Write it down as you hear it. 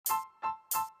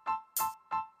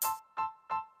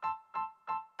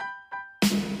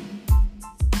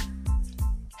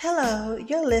Hello,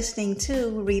 you're listening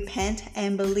to Repent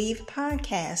and Believe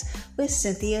podcast with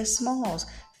Cynthia Smalls,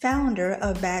 founder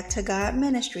of Back to God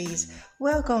Ministries.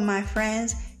 Welcome, my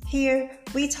friends. Here,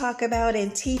 we talk about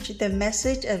and teach the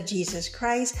message of Jesus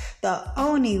Christ, the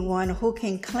only one who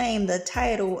can claim the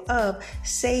title of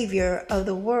Savior of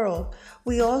the world.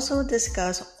 We also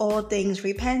discuss all things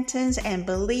repentance and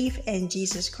belief in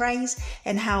Jesus Christ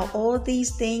and how all these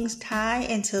things tie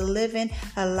into living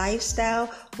a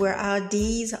lifestyle where our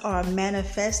deeds are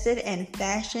manifested and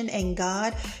fashioned in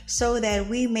God so that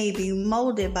we may be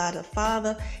molded by the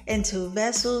Father into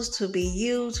vessels to be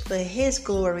used for His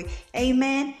glory.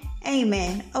 Amen.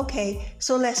 Amen. Okay,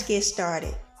 so let's get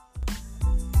started.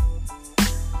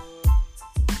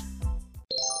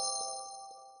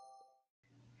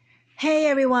 Hey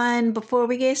everyone, before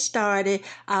we get started,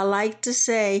 I'd like to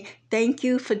say thank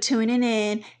you for tuning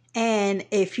in. And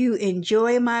if you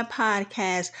enjoy my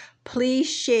podcast, please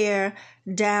share,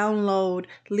 download,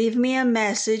 leave me a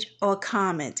message or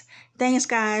comment. Thanks,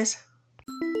 guys.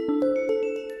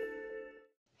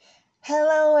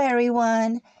 Hello,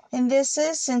 everyone, and this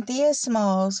is Cynthia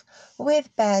Smalls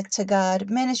with Back to God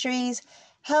Ministries.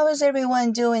 How is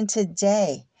everyone doing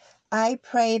today? I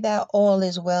pray that all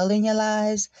is well in your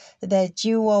lives, that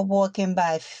you are walking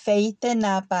by faith and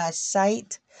not by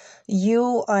sight.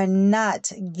 You are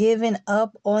not giving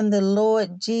up on the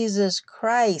Lord Jesus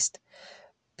Christ.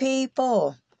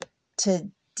 People,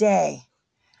 today,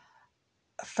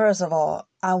 first of all,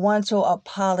 I want to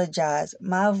apologize.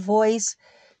 My voice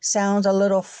sounds a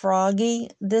little froggy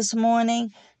this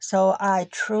morning, so I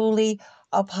truly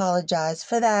apologize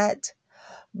for that.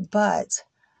 But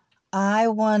I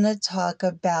want to talk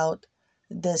about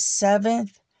the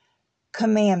seventh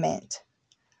commandment,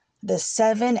 the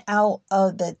 7 out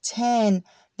of the 10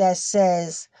 that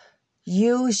says,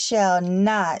 you shall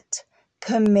not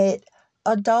commit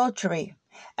adultery.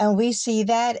 And we see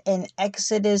that in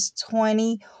Exodus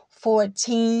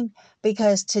 20:14,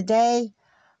 because today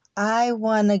I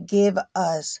want to give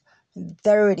us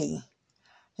 30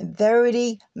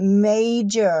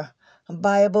 major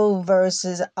Bible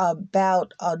verses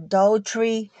about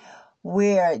adultery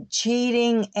where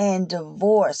cheating and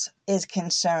divorce is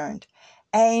concerned.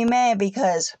 Amen.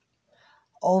 Because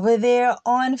over there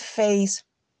on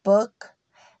Facebook,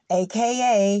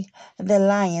 aka the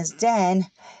Lion's Den,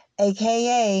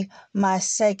 aka my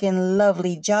second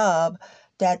lovely job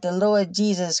that the Lord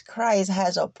Jesus Christ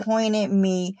has appointed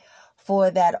me for,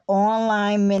 that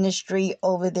online ministry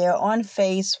over there on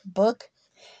Facebook.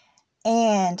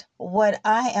 And what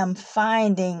I am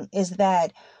finding is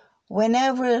that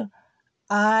whenever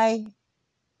I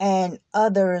and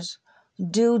others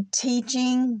do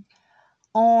teaching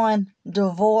on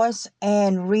divorce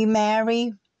and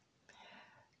remarry,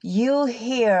 you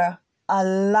hear a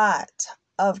lot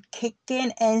of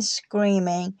kicking and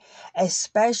screaming,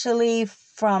 especially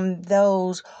from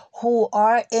those who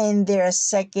are in their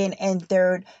second and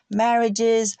third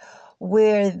marriages,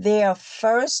 where their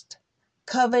first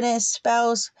covenant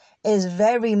spouse is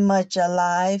very much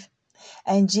alive.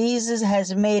 And Jesus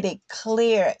has made it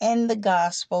clear in the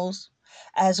Gospels,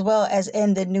 as well as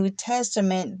in the New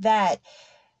Testament, that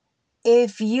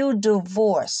if you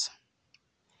divorce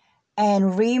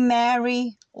and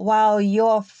remarry while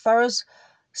your first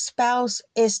spouse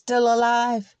is still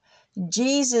alive,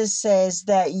 Jesus says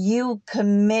that you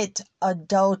commit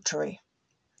adultery.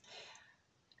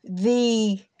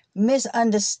 The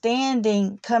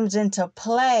misunderstanding comes into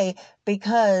play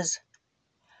because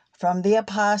from the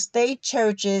apostate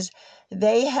churches,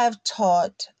 they have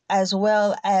taught, as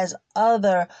well as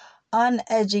other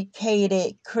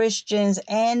uneducated Christians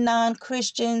and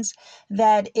non-Christians,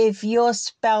 that if your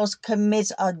spouse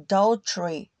commits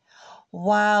adultery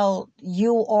while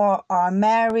you are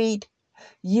married,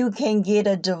 you can get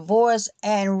a divorce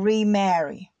and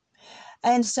remarry.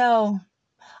 And so,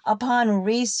 upon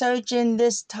researching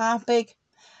this topic,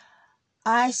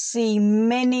 I see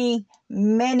many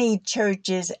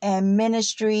churches and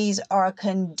ministries are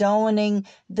condoning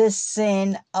the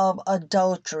sin of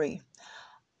adultery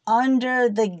under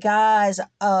the guise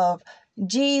of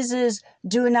Jesus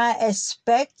do not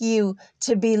expect you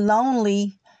to be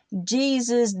lonely.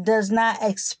 Jesus does not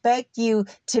expect you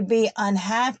to be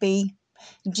unhappy.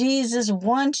 Jesus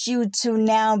wants you to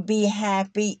now be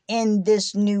happy in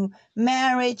this new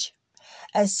marriage,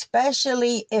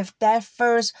 especially if that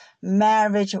first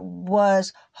marriage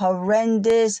was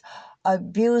horrendous,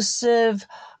 abusive,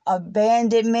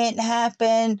 abandonment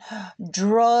happened,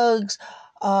 drugs,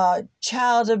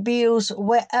 child abuse,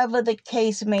 whatever the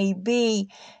case may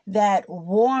be, that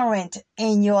warrant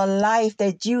in your life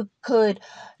that you could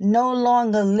no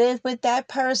longer live with that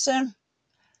person.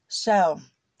 So,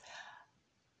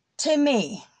 To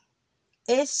me,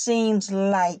 it seems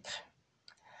like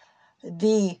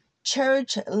the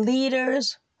church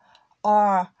leaders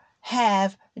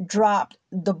have dropped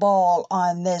the ball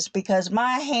on this, because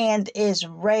my hand is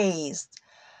raised.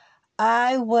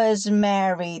 I was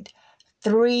married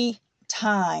 3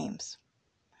 times.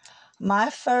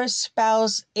 My first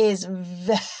spouse is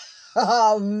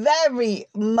very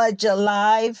much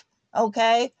alive,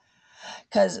 okay?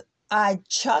 Because I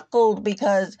chuckled,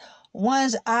 because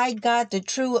once I got the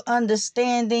true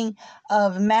understanding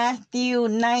of Matthew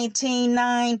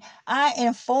 19:9, I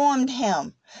informed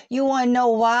him. You want to know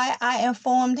why I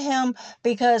informed him?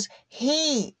 Because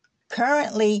he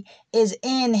currently is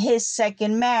in his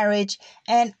second marriage,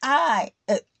 and I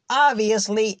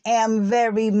obviously am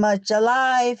very much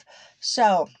alive.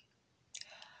 So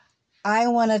I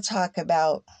want to talk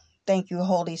about, thank you,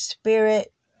 Holy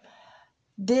Spirit,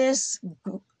 this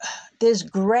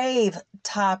grave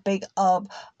topic of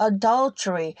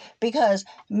adultery, because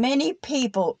many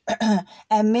people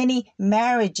and many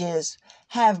marriages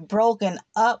have broken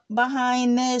up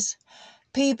behind this.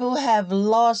 People have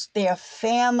lost their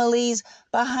families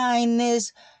behind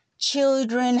this.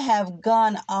 Children have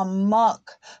gone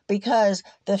amok because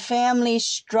the family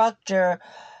structure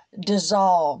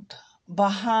dissolved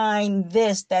behind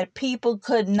this, that people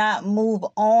could not move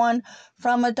on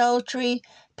from adultery.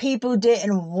 People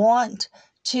didn't want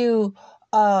to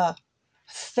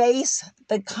face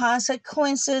the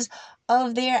consequences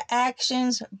of their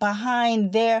actions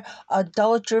behind their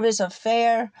adulterous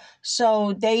affair,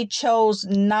 so they chose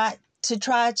not to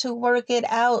try to work it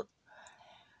out.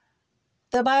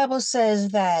 The Bible says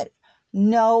that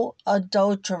no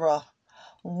adulterer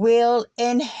will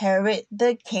inherit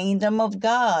the kingdom of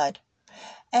God.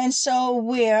 And so,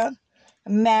 where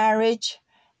marriage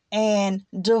and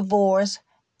divorce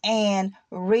and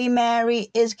remarry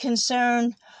is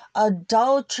concerned,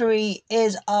 adultery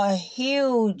is a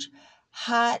huge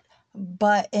hot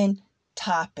button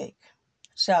topic.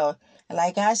 So,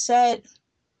 like I said,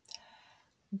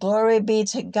 glory be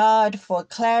to God for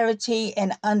clarity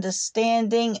and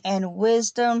understanding and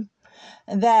wisdom,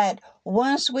 that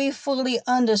once we fully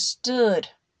understand,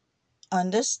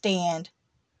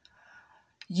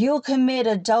 you commit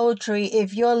adultery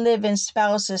if your living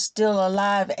spouse is still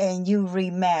alive and you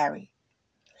remarry.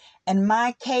 In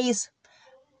my case,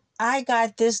 I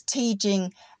got this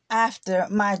teaching after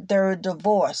my third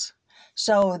divorce.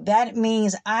 So that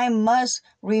means I must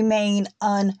remain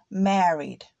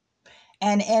unmarried.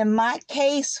 And in my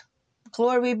case,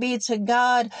 glory be to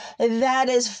God, that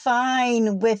is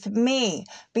fine with me,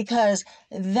 because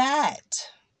that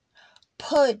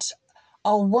puts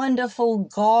a wonderful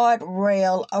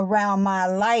guardrail around my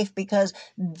life, because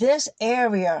this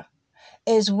area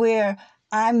is where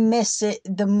I miss it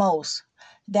the most.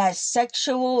 That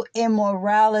sexual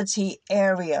immorality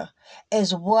area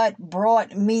is what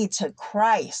brought me to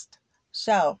Christ.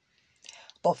 So,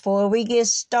 before we get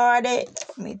started,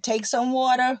 let me take some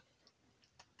water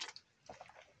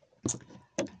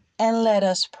and let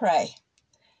us pray.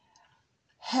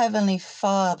 Heavenly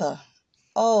Father,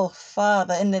 oh,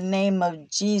 Father, in the name of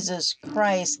Jesus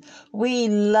Christ, we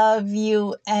love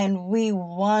you and we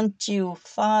want you,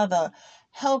 Father.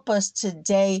 Help us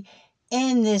today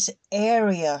in this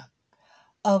area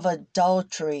of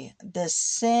adultery, the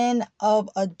sin of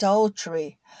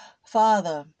adultery.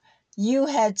 Father, you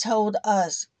had told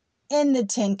us in the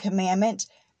 10 Commandments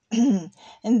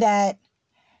that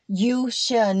you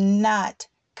shall not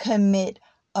commit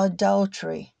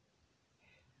adultery.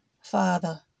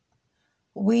 Father,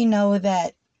 we know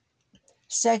that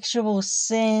sexual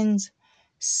sins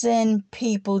send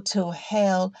people to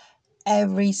hell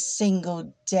every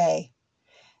single day,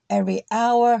 every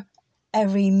hour,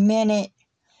 every minute.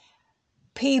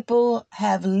 People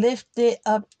have lifted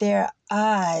up their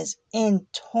eyes in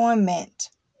torment,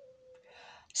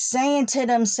 saying to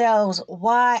themselves,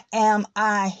 why am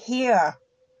I here?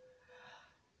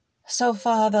 So,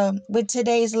 Father, with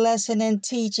today's lesson and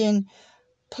teaching,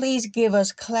 please give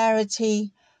us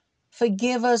clarity.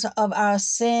 Forgive us of our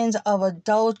sins of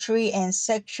adultery and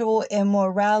sexual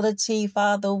immorality,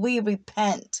 Father. We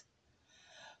repent.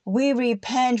 We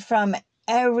repent from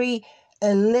every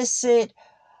illicit,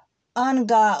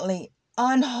 ungodly,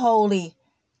 unholy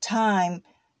time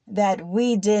that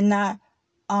we did not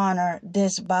honor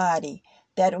this body,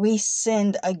 that we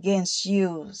sinned against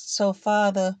you. So,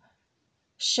 Father,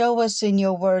 show us in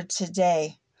your word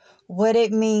today what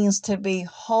it means to be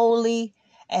holy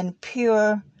and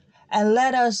pure. And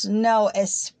let us know,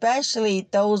 especially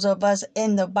those of us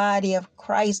in the body of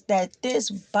Christ, that this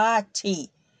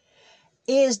body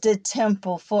is the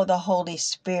temple for the Holy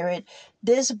Spirit.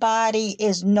 This body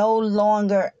is no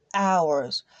longer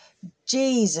ours.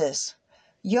 Jesus,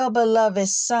 your beloved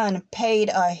Son, paid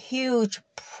a huge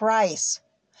price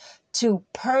to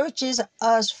purchase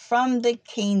us from the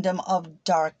kingdom of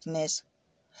darkness.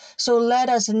 So let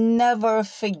us never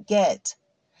forget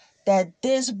that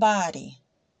this body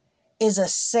is a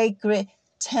sacred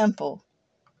temple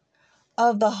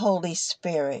of the Holy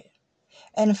Spirit.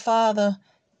 And Father,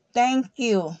 thank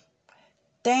you.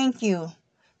 Thank you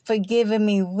for giving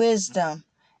me wisdom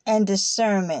and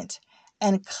discernment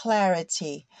and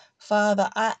clarity. Father,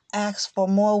 I ask for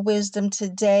more wisdom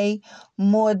today,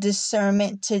 more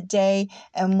discernment today,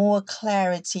 and more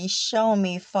clarity. Show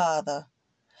me, Father.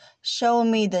 Show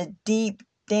me the deep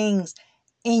things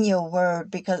in your word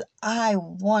because I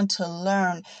want to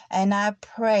learn, and I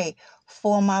pray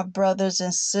for my brothers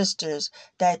and sisters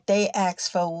that they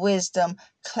ask for wisdom,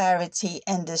 clarity,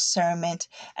 and discernment,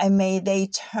 and may they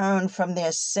turn from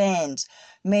their sins.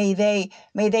 May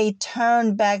they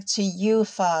turn back to you,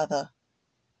 Father,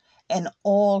 in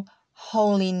all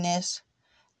holiness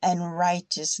and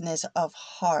righteousness of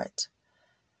heart.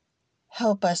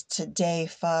 Help us today,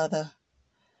 Father.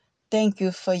 Thank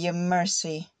you for your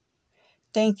mercy.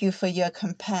 Thank you for your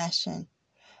compassion.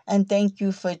 And thank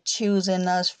you for choosing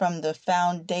us from the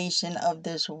foundation of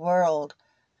this world.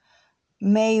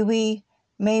 May we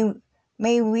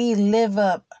live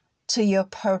up to your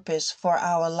purpose for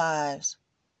our lives.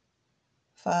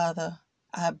 Father,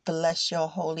 I bless your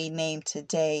holy name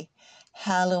today.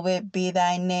 Hallowed be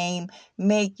thy name.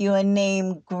 Make your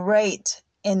name great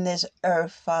in this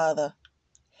earth, Father.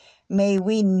 May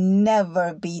we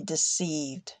never be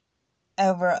deceived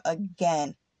ever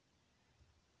again.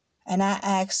 And I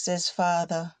ask this,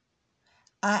 Father.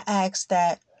 I ask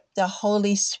that the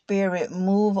Holy Spirit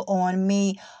move on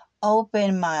me,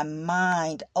 open my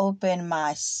mind, open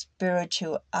my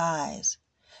spiritual eyes,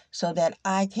 so that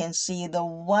I can see the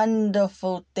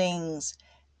wonderful things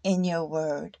in your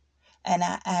word. And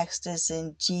I ask this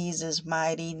in Jesus'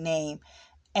 mighty name.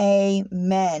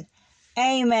 Amen.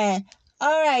 Amen.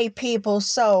 All right, people.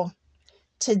 So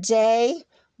today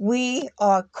we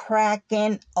are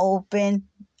cracking open.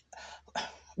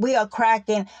 We are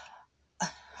cracking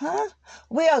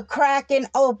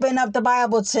open up the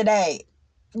Bible today.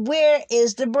 Where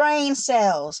is the brain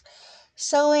cells?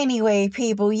 So anyway,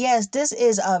 people, yes, this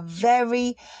is a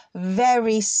very,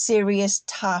 very serious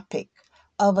topic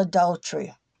of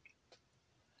adultery.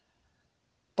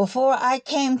 Before I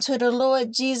came to the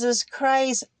Lord Jesus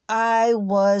Christ, I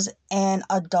was an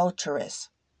adulteress.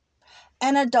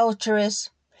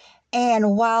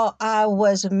 And while I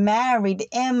was married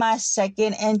in my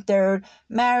second and third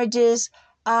marriages,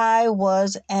 I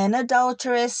was an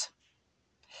adulteress,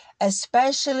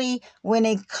 especially when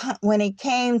it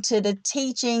came to the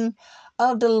teaching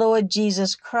of the Lord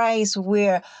Jesus Christ,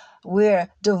 where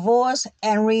divorce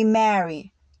and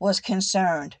remarry was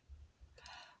concerned.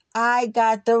 I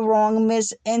got the wrong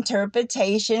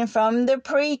misinterpretation from the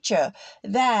preacher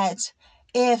that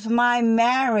if my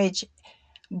marriage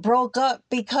broke up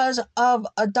because of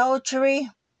adultery,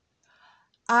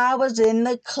 I was in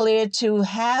the clear to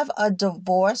have a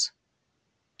divorce.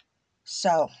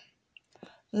 So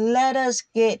let us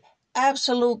get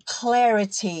absolute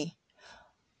clarity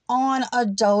on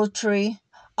adultery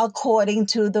according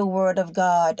to the Word of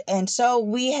God. And so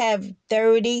we have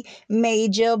 30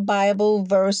 major Bible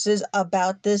verses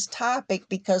about this topic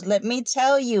because let me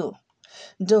tell you,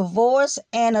 divorce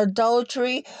and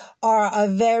adultery are a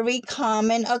very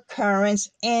common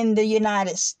occurrence in the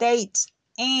United States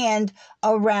and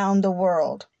around the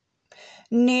world.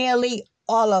 Nearly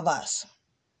all of us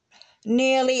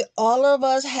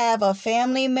have a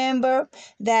family member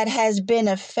that has been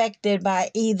affected by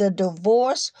either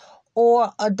divorce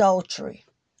or adultery.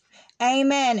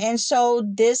 Amen. And so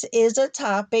this is a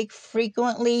topic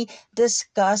frequently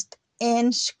discussed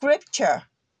in Scripture.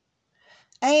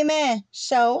 Amen.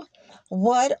 So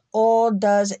what all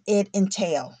does it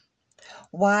entail?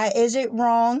 Why is it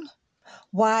wrong?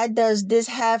 What does this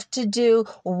have to do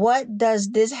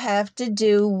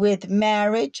with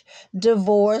marriage,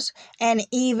 divorce, and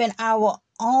even our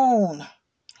own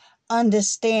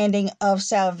understanding of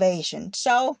salvation?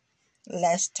 So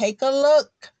let's take a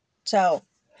look. So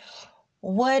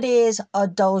what is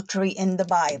adultery in the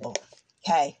Bible?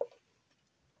 Okay.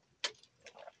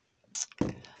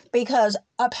 Because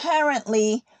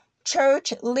apparently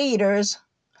church leaders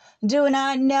do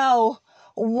not know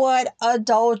what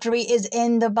adultery is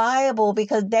in the Bible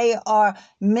because they are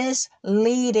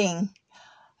misleading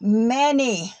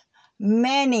many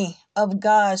of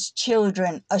God's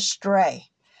children astray.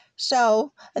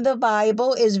 So the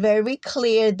Bible is very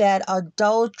clear that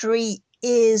adultery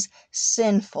is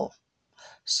sinful.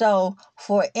 So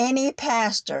for any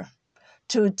pastor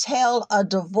to tell a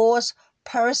divorced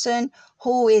person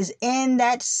who is in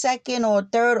that second or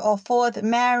third or fourth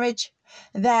marriage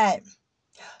that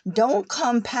don't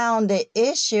compound the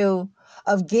issue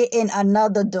of getting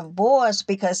another divorce,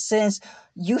 because since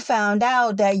you found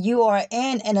out that you are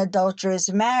in an adulterous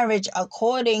marriage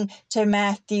according to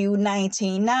Matthew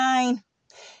 19:9,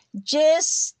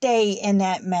 just stay in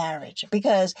that marriage,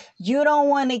 because you don't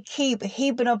want to keep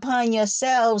heaping upon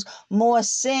yourselves more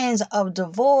sins of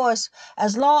divorce.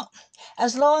 As long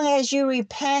as you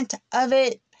repent of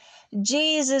it,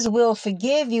 Jesus will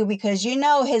forgive you, because you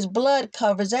know his blood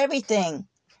covers everything.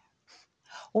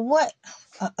 What,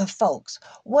 folks,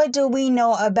 what do we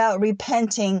know about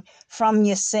repenting from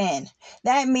your sin?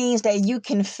 That means that you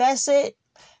confess it,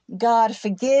 God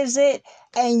forgives it,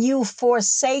 and you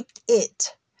forsake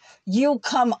it. You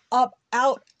come up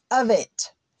out of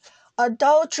it.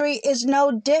 Adultery is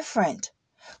no different.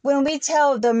 When we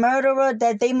tell the murderer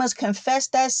that they must confess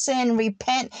that sin,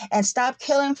 repent, and stop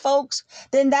killing folks,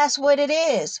 then that's what it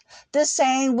is. The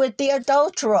same with the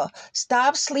adulterer.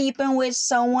 Stop sleeping with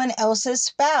someone else's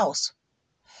spouse.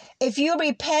 If you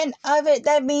repent of it,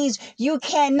 that means you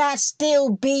cannot still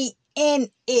be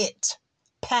in it,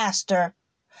 Pastor.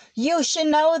 You should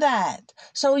know that.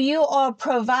 So you are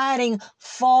providing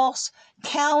false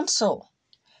counsel.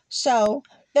 So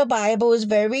the Bible is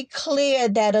very clear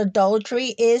that adultery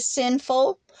is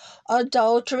sinful.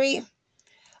 Adultery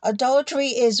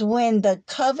is when the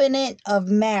covenant of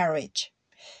marriage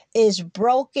is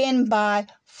broken by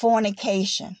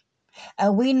fornication.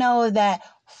 And we know that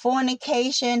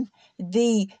fornication,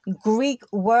 the Greek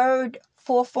word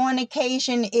for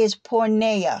fornication is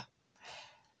porneia.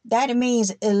 That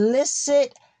means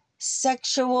illicit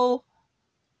sexual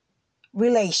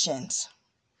relations,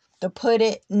 to put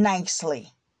it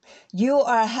nicely. You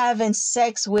are having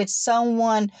sex with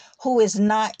someone who is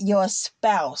not your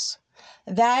spouse.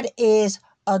 That is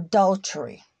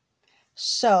adultery.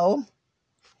 So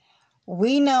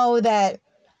we know that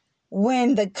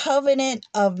when the covenant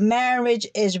of marriage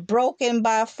is broken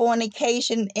by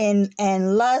fornication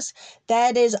and lust,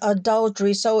 that is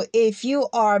adultery. So if you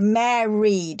are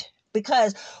married,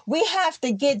 because we have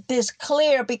to get this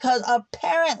clear, because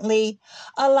apparently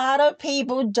a lot of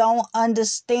people don't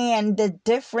understand the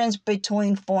difference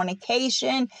between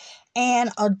fornication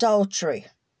and adultery.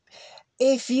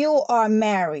 If you are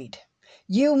married,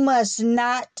 you must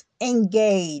not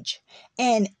engage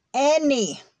in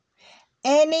any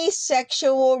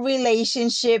sexual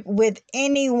relationship with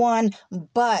anyone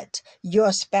but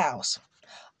your spouse.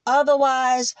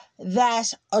 Otherwise,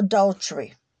 that's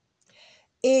adultery.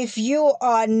 If you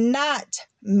are not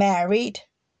married,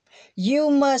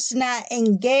 you must not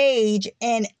engage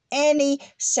in any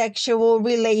sexual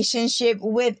relationship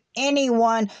with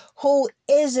anyone who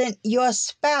isn't your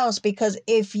spouse, because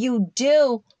if you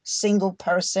do, single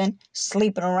person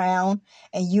sleeping around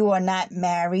and you are not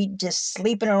married, just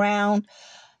sleeping around,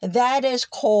 that is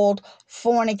called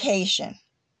fornication.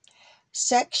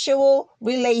 Sexual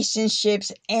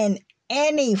relationships in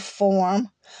any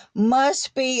form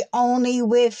must be only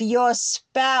with your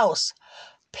spouse,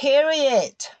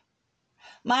 period.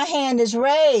 My hand is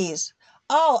raised.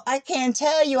 Oh, I can't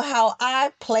tell you how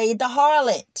I played the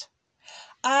harlot.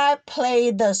 I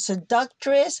played the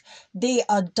seductress, the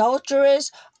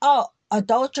adulteress. Oh,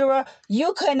 adulterer,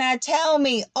 you could not tell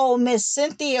me, oh, Miss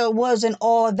Cynthia wasn't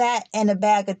all that and a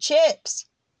bag of chips.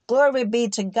 Glory be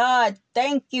to God.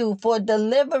 Thank you for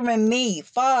delivering me,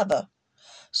 Father.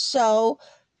 So,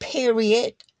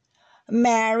 period.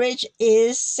 Marriage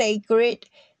is sacred.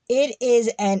 It is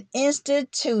an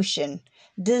institution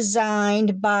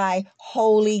designed by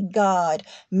holy God.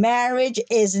 Marriage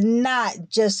is not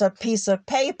just a piece of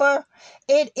paper.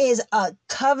 It is a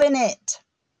covenant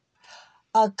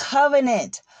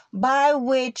by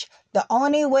which the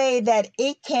only way that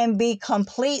it can be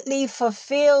completely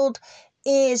fulfilled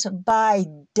is by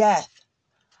death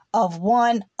of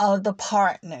one of the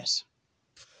partners.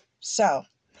 So,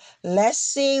 let's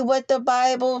see what the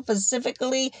Bible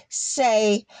specifically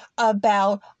say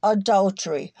about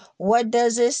adultery. What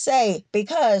does it say?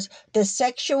 Because the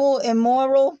sexual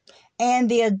immoral and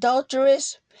the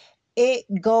adulteress, it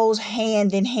goes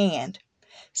hand in hand.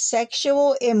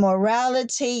 Sexual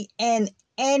immorality in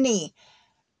any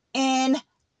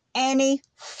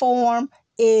form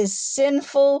is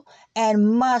sinful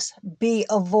and must be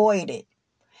avoided.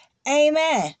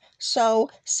 Amen.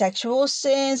 So sexual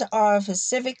sins are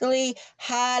specifically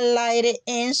highlighted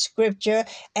in scripture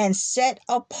and set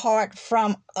apart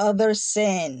from other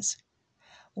sins.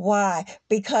 Why?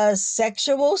 Because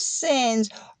sexual sins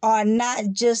are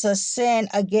not just a sin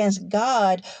against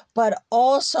God, but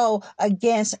also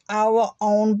against our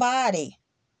own body.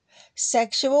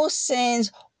 Sexual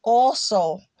sins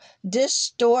also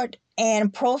distort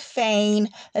and profane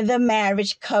the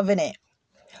marriage covenant,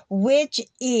 which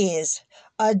is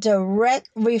a direct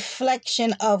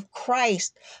reflection of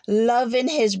Christ loving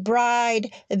his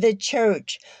bride, the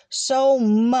church, so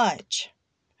much.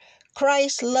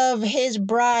 Christ loved his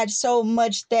bride so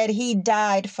much that he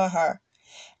died for her.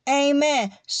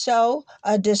 Amen. So,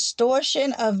 a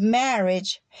distortion of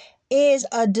marriage is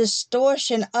a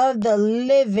distortion of the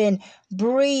living,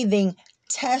 breathing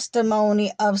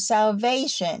testimony of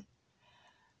salvation.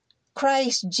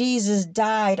 Christ Jesus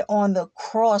died on the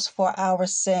cross for our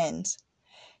sins.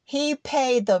 He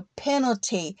paid the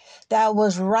penalty that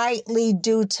was rightly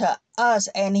due to us,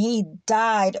 and he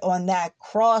died on that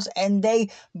cross, and they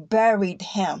buried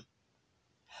him.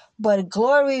 But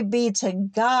glory be to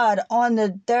God, on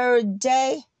the third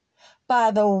day,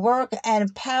 by the work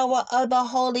and power of the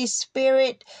Holy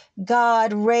Spirit,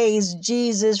 God raised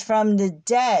Jesus from the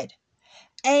dead.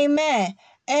 Amen.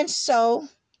 And so,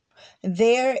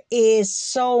 there is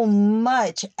so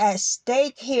much at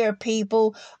stake here,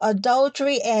 people.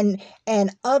 Adultery and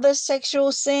other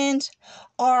sexual sins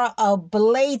are a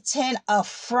blatant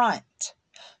affront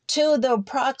to the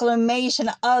proclamation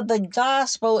of the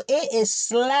gospel. It is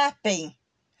slapping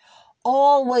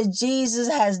all what Jesus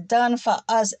has done for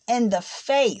us in the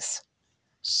face.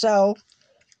 So,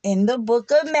 in the book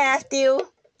of Matthew,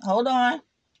 hold on.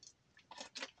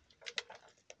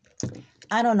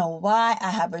 I don't know why I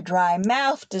have a dry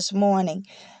mouth this morning.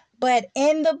 But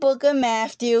in the book of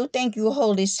Matthew, thank you,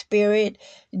 Holy Spirit,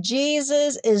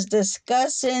 Jesus is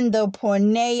discussing the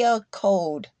porneia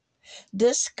code,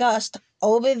 discussed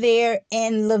over there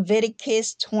in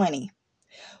Leviticus 20,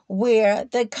 where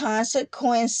the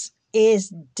consequence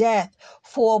is death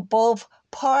for both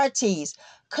parties.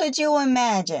 Could you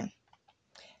imagine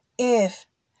if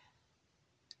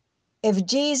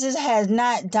Jesus has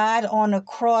not died on the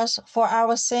cross for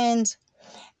our sins,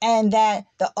 and that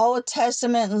the Old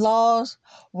Testament laws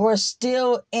were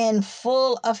still in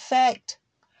full effect?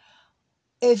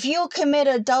 If you commit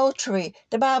adultery,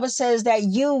 the Bible says that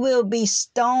you will be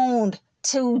stoned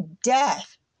to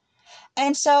death.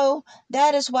 And so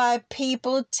that is why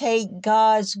people take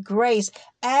God's grace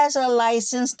as a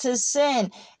license to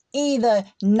sin, either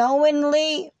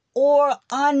knowingly or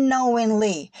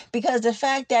unknowingly. Because the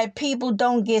fact that people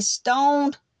don't get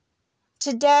stoned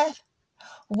to death,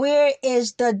 where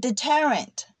is the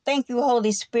deterrent? Thank you,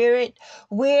 Holy Spirit.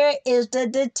 Where is the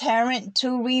deterrent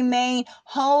to remain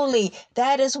holy?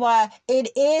 That is why it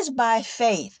is by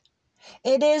faith.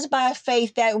 It is by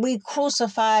faith that we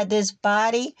crucify this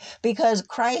body, because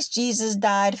Christ Jesus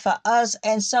died for us,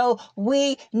 and so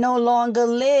we no longer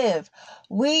live.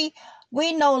 We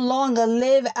no longer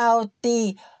live out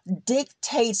the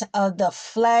dictates of the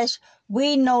flesh.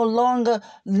 We no longer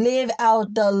live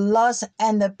out the lust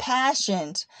and the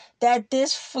passions that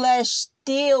this flesh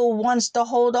still wants to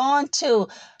hold on to.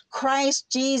 Christ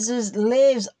Jesus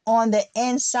lives on the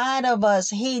inside of us.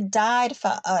 He died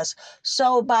for us.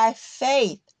 So by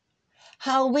faith,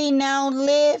 how we now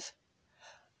live,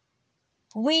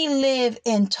 we live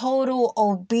in total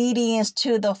obedience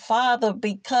to the Father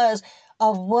because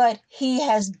of what he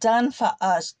has done for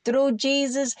us. Through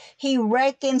Jesus, he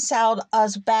reconciled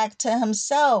us back to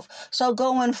himself. So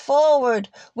going forward,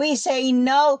 we say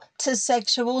no to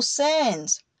sexual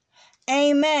sins.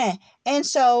 Amen. And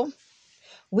so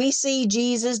we see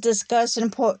Jesus discussing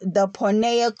the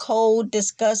porneia code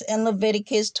discussed in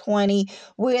Leviticus 20,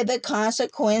 where the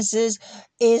consequences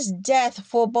is death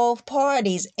for both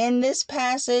parties. In this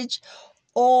passage,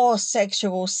 all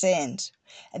sexual sins.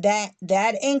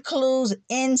 That includes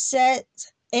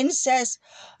incest,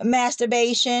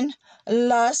 masturbation,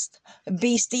 lust,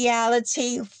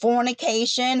 bestiality,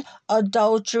 fornication,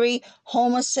 adultery,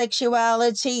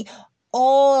 homosexuality,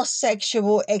 all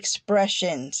sexual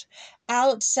expressions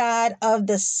outside of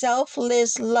the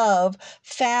selfless love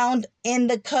found in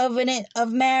the covenant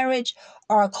of marriage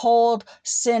are called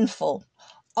sinful.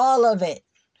 All of it.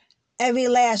 Every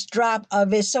last drop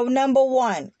of it. So number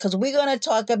one, because we're going to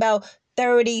talk about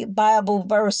 30 Bible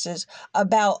verses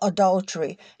about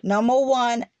adultery. Number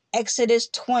one, Exodus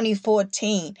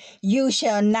 20:14. You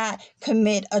shall not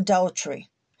commit adultery.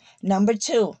 Number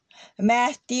two,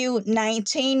 Matthew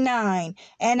 19:9.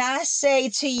 And I say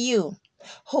to you,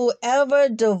 whoever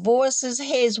divorces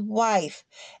his wife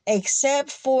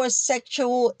except for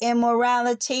sexual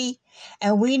immorality,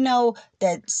 and we know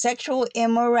that sexual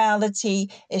immorality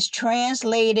is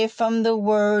translated from the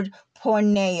word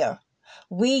porneia,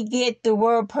 We get the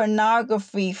word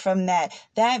pornography from that.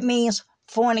 That means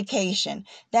fornication.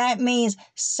 That means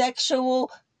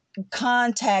sexual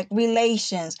contact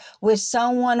relations with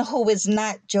someone who is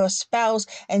not your spouse.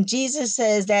 And Jesus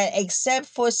says that except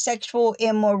for sexual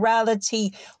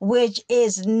immorality, which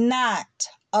is not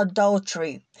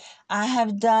adultery. I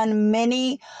have done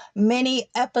many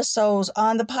episodes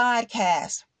on the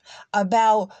podcast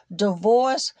about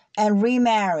divorce and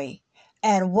remarry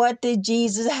and what did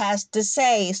Jesus has to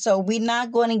say. So we're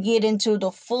not going to get into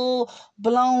the full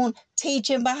blown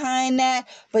teaching behind that,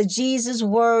 but Jesus'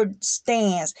 word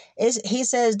stands. He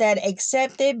says that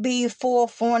except it be for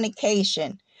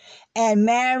fornication and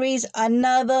marries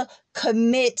another,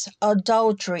 commits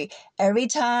adultery. Every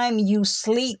time you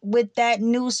sleep with that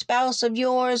new spouse of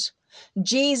yours,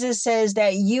 Jesus says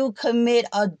that you commit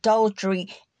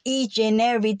adultery each and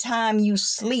every time you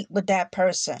sleep with that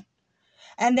person.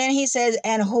 And then he says,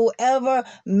 and whoever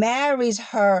marries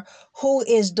her who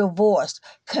is divorced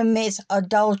commits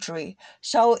adultery.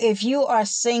 So if you are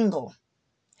single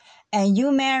and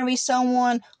you marry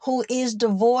someone who is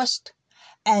divorced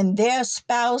and their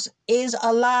spouse is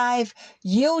alive,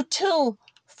 you too,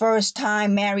 first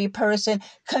time married person,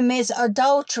 commits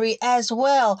adultery as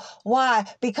well. Why?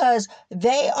 Because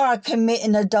they are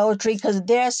committing adultery because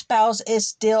their spouse is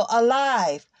still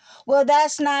alive. Well,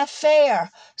 that's not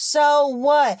fair. So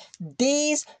what?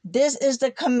 This is the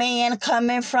command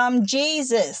coming from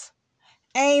Jesus.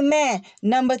 Amen.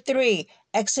 Number 3,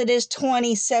 Exodus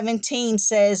 20:17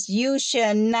 says, you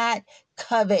shall not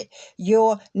covet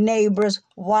your neighbor's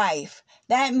wife.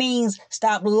 That means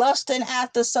stop lusting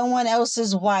after someone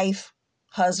else's wife,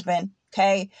 husband.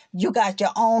 Okay, you got your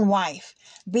own wife.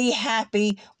 Be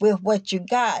happy with what you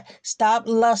got. Stop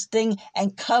lusting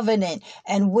and coveting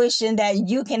and wishing that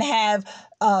you can have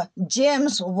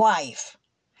Jim's wife.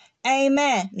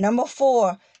 Amen. Number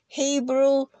 4,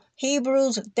 Hebrews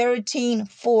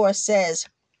 13:4 says,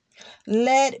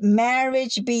 let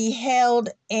marriage be held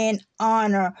in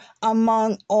honor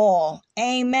among all.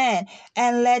 Amen.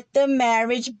 And let the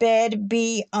marriage bed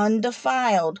be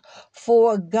undefiled,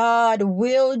 for God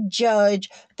will judge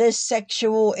the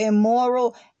sexual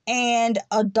immoral and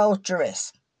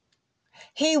adulterous.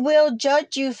 He will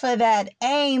judge you for that.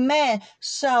 Amen.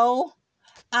 So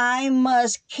I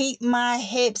must keep my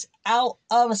hips out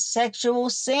of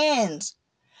sexual sins.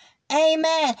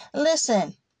 Amen.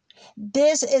 Listen.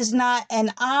 This is not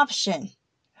an option.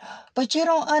 But you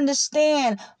don't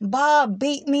understand. Bob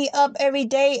beat me up every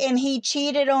day and he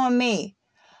cheated on me.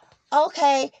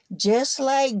 Okay, just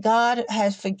like God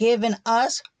has forgiven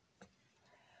us,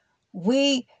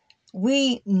 we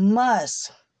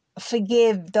must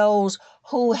forgive those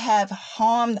who have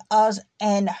harmed us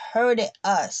and hurted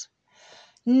us.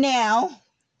 Now,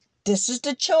 this is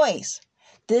the choice.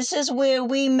 This is where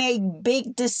we make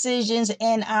big decisions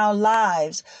in our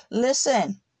lives.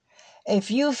 Listen, if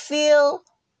you feel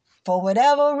for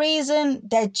whatever reason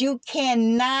that you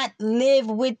cannot live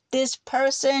with this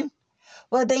person,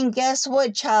 well then guess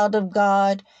what, child of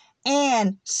God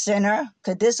and sinner,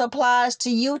 because this applies to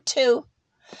you too,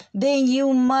 then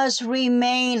you must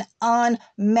remain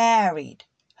unmarried.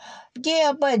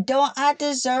 Yeah, but don't I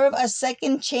deserve a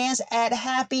second chance at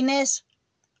happiness?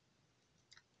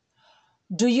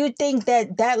 Do you think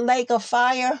that lake of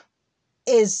fire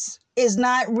is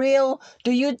not real?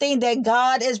 Do you think that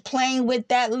God is playing with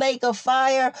that lake of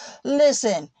fire?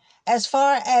 Listen, as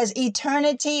far as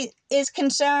eternity is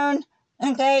concerned,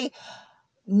 okay,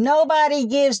 nobody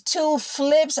gives two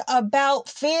flips about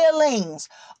feelings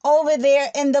over there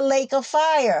in the lake of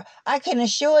fire. I can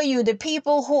assure you the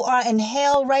people who are in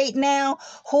hell right now,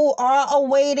 who are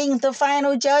awaiting the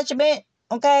final judgment,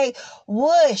 okay,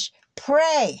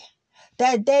 pray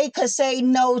that they could say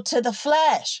no to the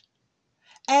flesh.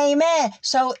 Amen.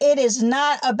 So it is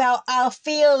not about our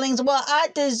feelings. Well, I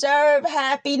deserve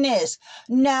happiness.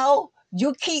 No,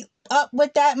 you keep up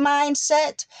with that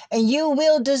mindset and you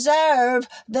will deserve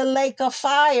the lake of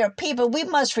fire. People, we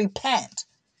must repent.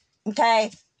 Okay?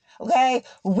 Okay?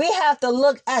 We have to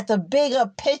look at the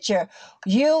bigger picture.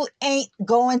 You ain't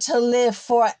going to live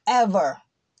forever.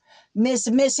 Miss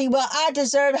Missy, well, I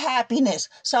deserve happiness,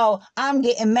 so I'm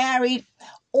getting married.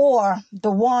 Or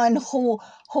the ones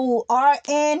who are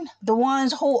in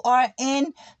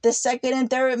the second and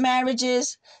third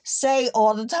marriages say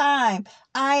all the time,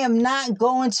 I am not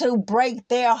going to break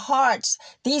their hearts.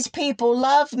 These people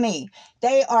love me.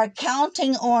 They are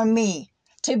counting on me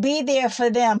to be there for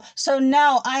them. So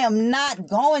no, I am not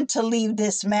going to leave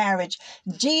this marriage.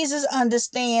 Jesus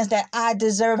understands that I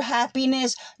deserve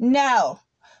happiness. No.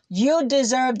 You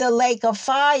deserve the lake of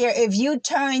fire if you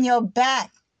turn your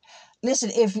back. Listen,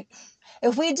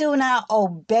 if we do not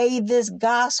obey this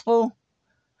gospel,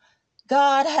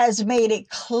 God has made it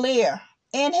clear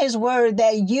in his word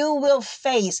that you will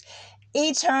face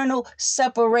eternal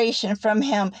separation from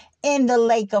him in the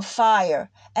lake of fire.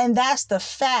 And that's the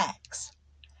facts.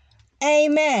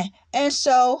 Amen. And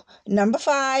so, number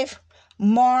 5,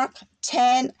 Mark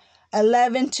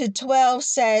 10:11-12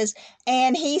 says,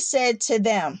 and he said to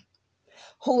them,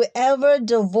 whoever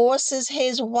divorces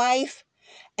his wife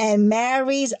and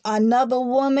marries another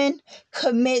woman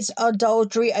commits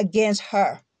adultery against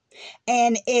her.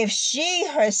 And if she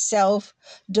herself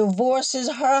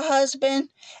divorces her husband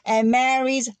and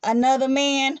marries another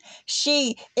man,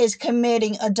 she is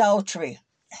committing adultery.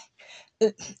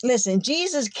 Listen,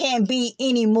 Jesus can't be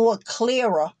any more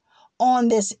clearer on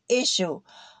this issue.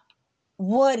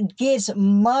 What gets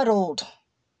muddled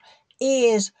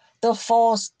is the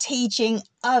false teaching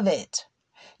of it.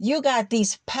 You got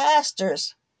these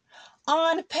pastors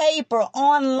on paper,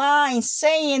 online,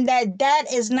 saying that that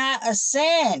is not a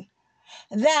sin.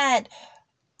 That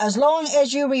as long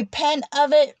as you repent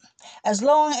of it, as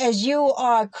long as you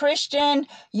are a Christian,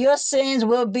 your sins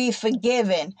will be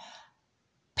forgiven.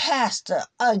 Pastor,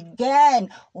 again,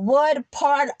 what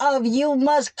part of you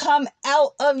must come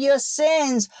out of your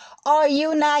sins are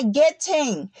you not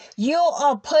getting? You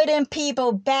are putting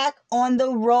people back on the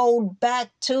road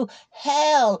back to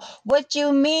hell. What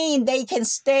you mean they can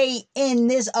stay in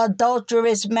this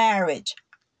adulterous marriage?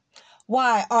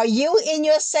 Why? Are you in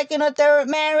your second or third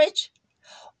marriage?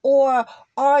 Or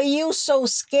are you so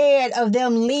scared of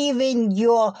them leaving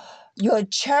your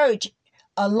church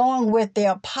along with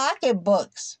their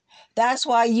pocketbooks? That's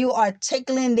why you are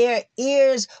tickling their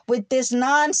ears with this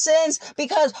nonsense,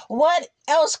 because what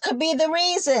else could be the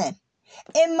reason?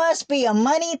 It must be a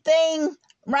money thing,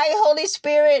 right, Holy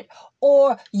Spirit?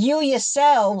 Or you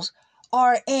yourselves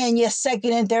are in your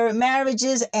second and third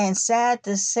marriages, and sad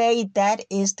to say that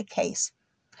is the case.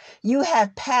 You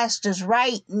have pastors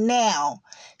right now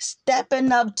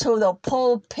stepping up to the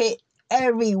pulpit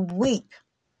every week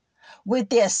with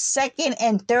their second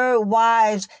and third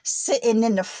wives sitting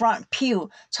in the front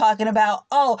pew talking about,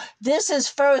 oh, this is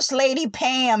First Lady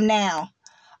Pam now.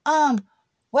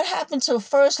 What happened to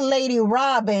First Lady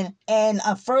Robin and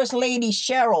First Lady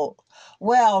Cheryl?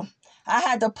 Well, I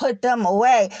had to put them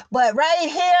away. But right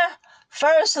here,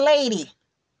 First Lady.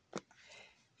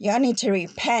 Y'all need to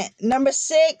repent. Number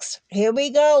 6, here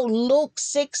we go. Luke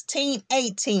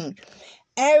 16:18.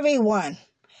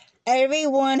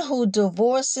 Everyone who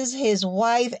divorces his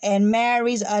wife and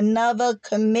marries another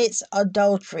commits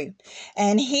adultery.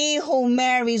 And he who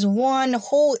marries one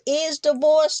who is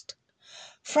divorced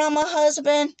from a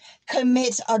husband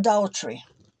commits adultery.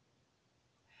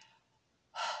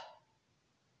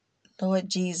 Lord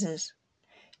Jesus,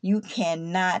 you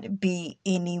cannot be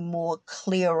any more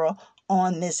clearer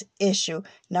on this issue.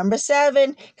 Number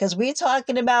 7, because we're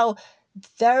talking about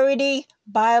 30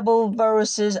 Bible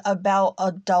verses about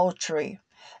adultery,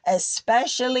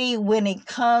 especially when it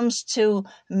comes to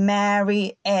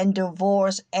marry and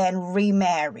divorce and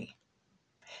remarry.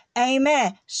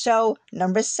 Amen. So,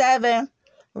 number 7,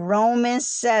 Romans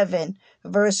 7,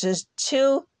 verses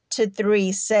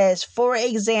 2-3 says, for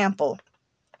example,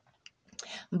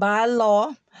 by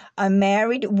law, a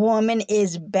married woman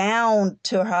is bound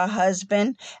to her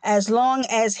husband as long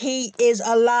as he is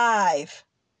alive.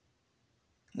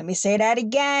 Let me say that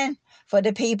again for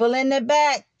the people in the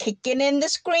back kicking in the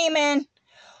screaming.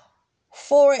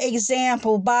 For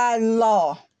example, by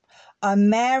law, a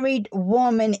married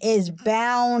woman is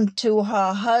bound to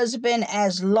her husband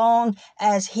as long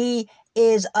as he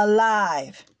is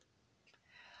alive.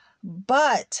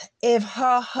 But if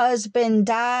her husband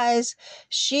dies,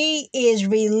 she is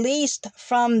released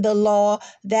from the law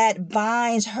that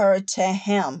binds her to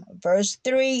him. Verse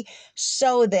 3,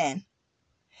 so then,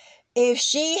 if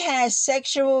she has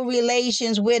sexual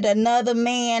relations with another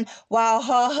man while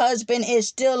her husband is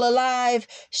still alive,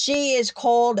 she is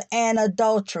called an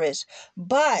adulteress.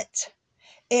 But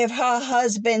if her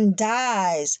husband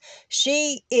dies,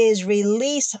 she is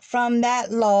released from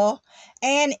that law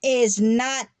and is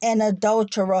not an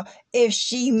adulterer if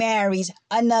she marries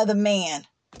another man.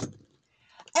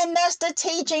 And that's the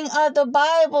teaching of the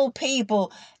Bible,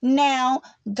 people. Now,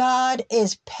 God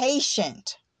is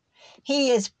patient.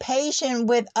 He is patient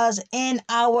with us in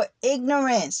our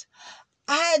ignorance.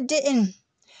 I didn't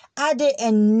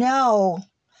know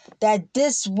that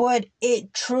this what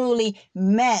it truly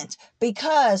meant,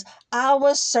 because I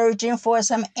was searching for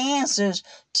some answers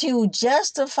to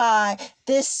justify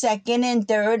this second and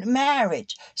third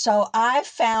marriage. So I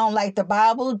found, like the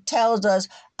Bible tells us,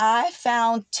 I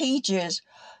found teachers.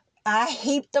 I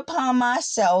heaped upon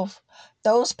myself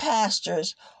those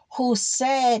pastors who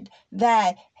said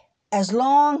that as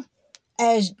long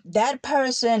as that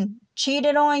person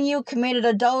cheated on you, committed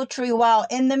adultery while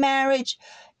in the marriage,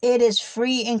 it is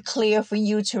free and clear for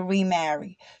you to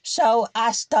remarry. So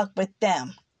I stuck with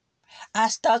them. I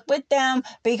stuck with them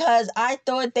because I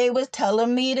thought they was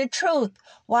telling me the truth.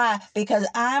 Why? Because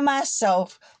I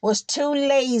myself was too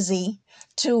lazy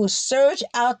to search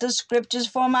out the scriptures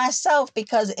for myself.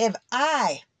 Because if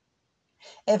I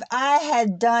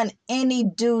had done any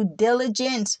due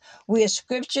diligence where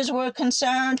scriptures were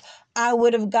concerned, I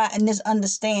would have gotten this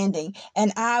understanding.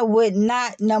 And I would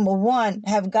not, number one,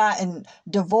 have gotten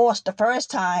divorced the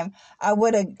first time. I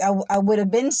would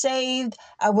have been saved.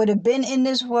 I would have been in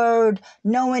this word,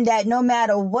 knowing that no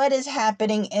matter what is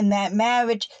happening in that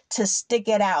marriage, to stick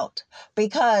it out.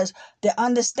 Because the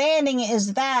understanding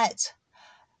is that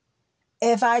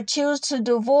if I choose to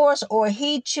divorce or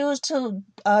he choose to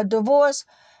divorce,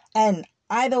 and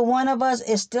either one of us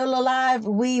is still alive,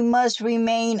 we must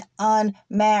remain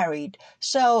unmarried.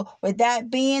 So with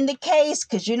that being the case,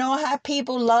 because you know how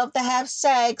people love to have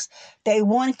sex, they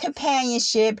want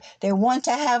companionship, they want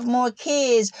to have more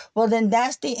kids, well then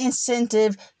that's the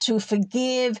incentive to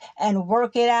forgive and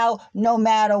work it out no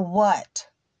matter what.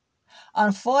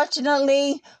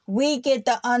 Unfortunately, we get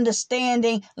the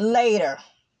understanding later.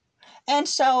 And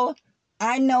so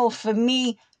I know for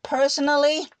me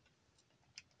personally,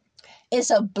 it's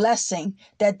a blessing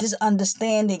that this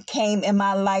understanding came in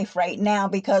my life right now,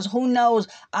 because who knows,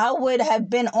 I would have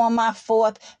been on my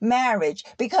fourth marriage.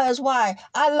 Because why?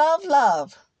 I love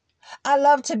love. I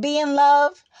love to be in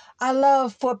love. I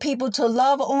love for people to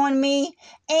love on me.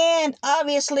 And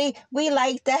obviously, we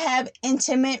like to have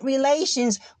intimate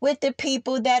relations with the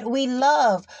people that we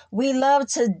love. We love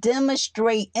to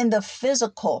demonstrate in the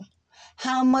physical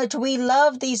how much we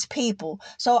love these people.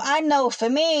 So I know for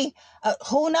me,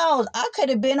 who knows, I could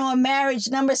have been on marriage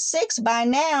number 6 by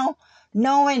now,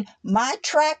 knowing my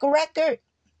track record.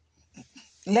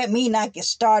 Let me not get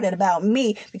started about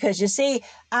me, because you see,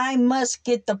 I must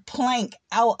get the plank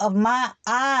out of my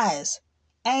eyes.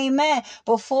 Amen.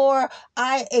 Before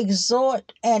I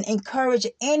exhort and encourage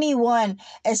anyone,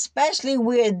 especially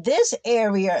where this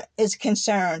area is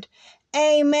concerned.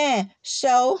 Amen.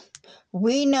 So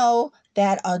we know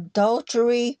that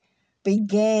adultery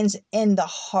begins in the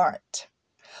heart.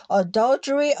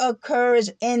 Adultery occurs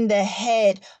in the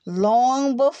head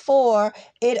long before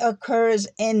it occurs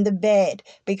in the bed.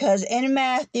 Because in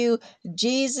Matthew,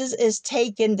 Jesus is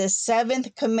taking the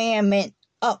 7th commandment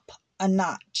up a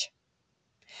notch.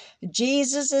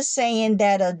 Jesus is saying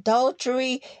that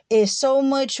adultery is so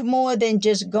much more than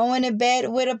just going to bed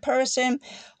with a person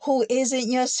who isn't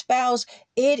your spouse.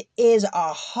 It is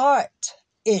a heart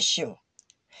issue.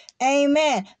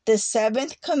 Amen. The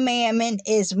 7th commandment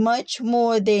is much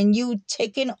more than you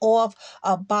ticking off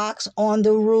a box on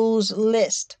the rules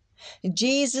list.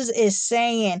 Jesus is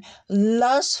saying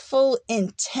lustful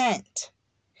intent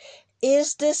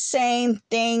is the same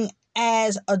thing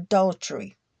as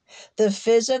adultery. The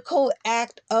physical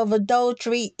act of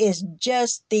adultery is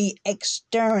just the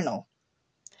external.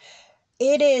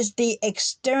 It is the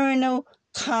external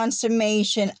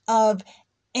consummation of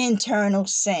internal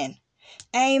sin.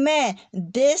 Amen.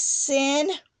 This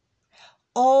sin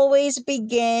always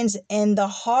begins in the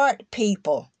heart,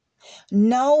 people.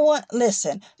 No one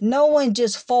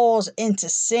just falls into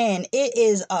sin. It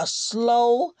is a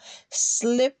slow,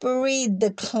 slippery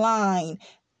decline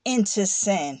into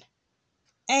sin.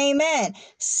 Amen.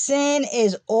 Sin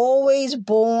is always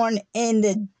born in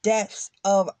the depths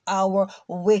of our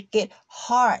wicked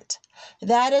heart.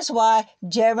 That is why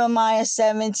Jeremiah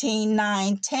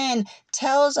 17:9-10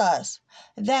 tells us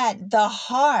that the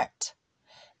heart,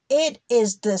 it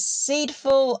is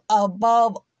deceitful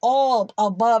above all,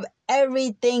 above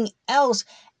everything else,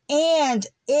 and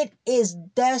it is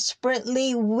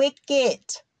desperately wicked.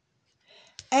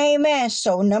 Amen.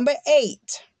 So number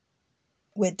 8.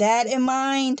 With that in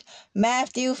mind,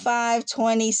 Matthew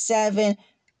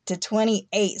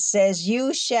 5:27-28 says,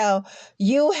 you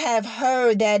have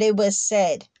heard that it was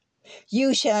said,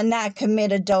 you shall not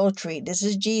commit adultery. This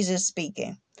is Jesus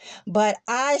speaking. But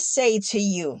I say to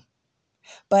you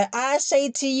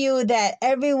that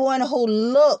everyone who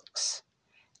looks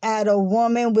at a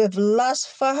woman with lust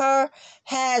for her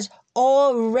has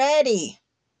already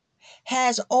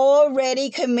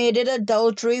committed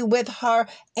adultery with her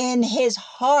in his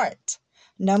heart.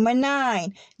 Number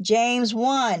 9, James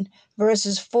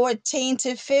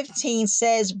 1:14-15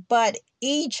 says, but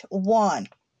each one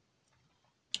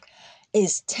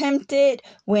is tempted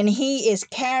when he is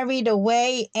carried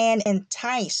away and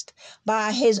enticed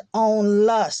by his own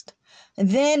lust.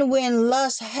 Then when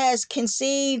lust has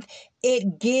conceived,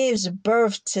 it gives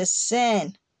birth to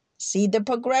sin. See the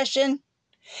progression?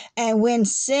 And when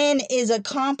sin is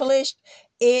accomplished,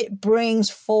 it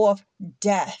brings forth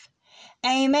death.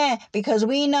 Amen. Because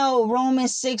we know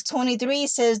Romans 6:23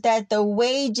 says that the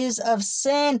wages of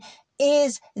sin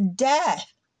is death.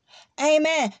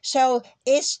 Amen. So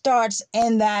it starts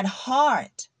in that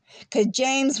heart. Because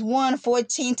James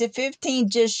 1:14-15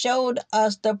 just showed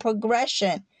us the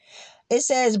progression. It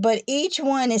says, but each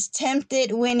one is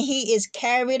tempted when he is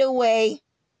carried away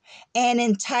and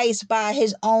enticed by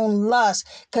his own lust,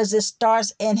 because it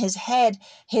starts in his head.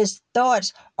 His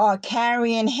thoughts are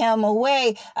carrying him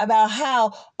away about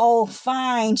how, oh,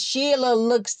 fine Sheila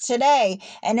looks today.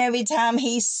 And every time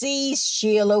he sees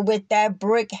Sheila with that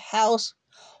brick house,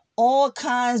 all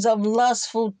kinds of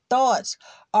lustful thoughts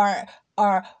are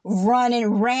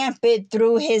running rampant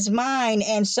through his mind.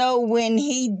 And so when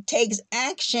he takes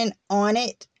action on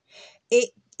it,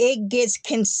 it it gets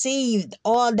conceived.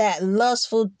 All that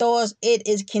lustful thoughts, it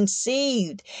is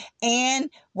conceived. And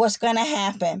what's going to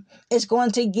happen? It's going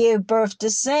to give birth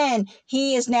to sin.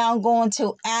 He is now going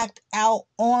to act out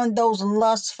on those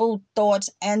lustful thoughts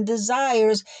and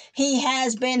desires he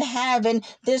has been having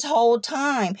this whole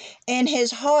time in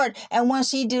his heart. And once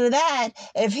he do that,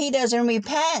 if he doesn't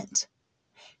repent,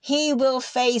 he will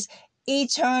face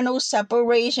eternal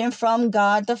separation from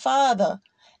God the Father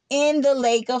in the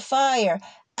lake of fire,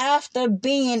 after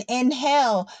being in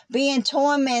hell, being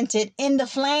tormented in the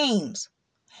flames.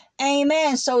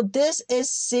 Amen. So this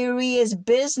is serious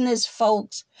business,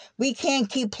 folks. We can't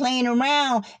keep playing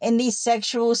around in these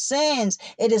sexual sins.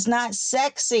 It is not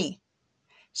sexy.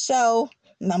 So,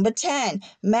 number 10,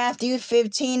 Matthew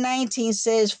 15:19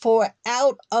 says, for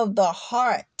out of the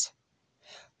heart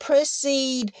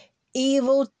proceed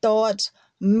evil thoughts,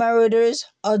 murders,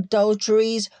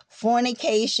 adulteries,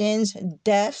 fornications,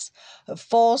 deaths,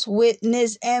 false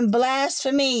witness, and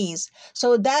blasphemies.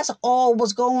 So that's all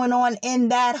what's going on in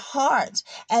that heart.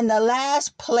 And the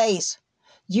last place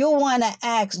you want to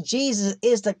ask Jesus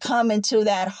is to come into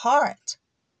that heart.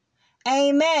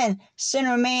 Amen.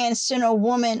 Sinner man, sinner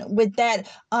woman, with that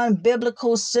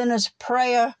unbiblical sinner's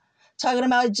prayer, talking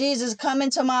about Jesus, come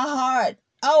into my heart.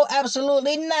 Oh,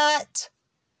 absolutely not.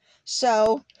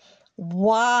 So,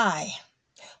 why?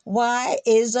 Why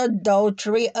is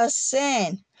adultery a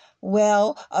sin?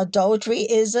 Well, adultery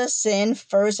is a sin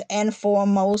first and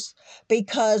foremost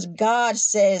because God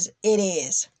says it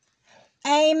is.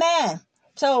 Amen.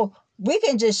 So we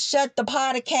can just shut the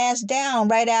podcast down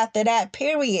right after that,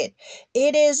 period.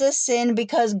 It is a sin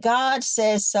because God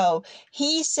says so.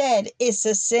 He said it's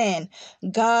a sin.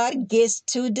 God gets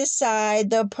to decide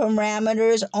the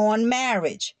parameters on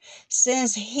marriage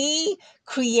since He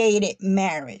created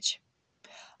marriage.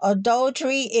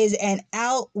 Adultery is an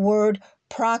outward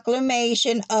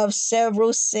proclamation of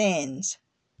several sins: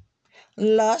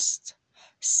 lust,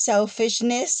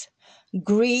 selfishness,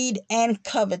 greed, and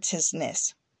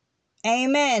covetousness.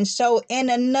 Amen. So, in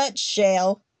a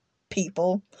nutshell,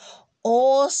 people,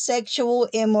 all sexual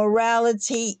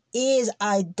immorality is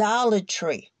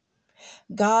idolatry.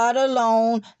 God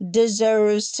alone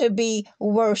deserves to be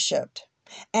worshiped.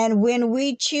 And when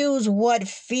we choose what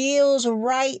feels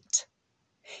right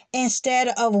instead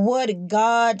of what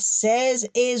God says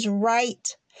is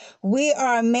right, we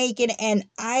are making an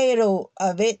idol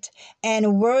of it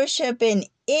and worshiping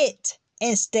it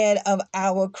instead of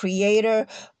our Creator.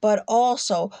 But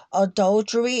also,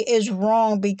 adultery is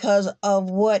wrong because of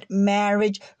what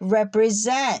marriage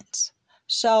represents.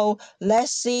 So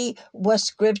let's see what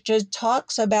scripture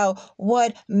talks about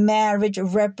what marriage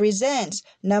represents.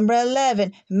 Number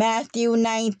 11, Matthew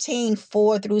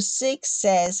 19:4-6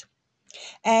 says,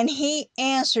 and he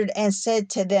answered and said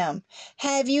to them,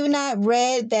 have you not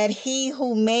read that he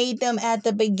who made them at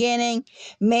the beginning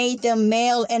made them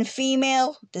male and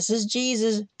female? This is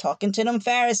Jesus talking to them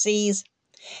Pharisees.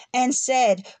 And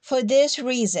said, for this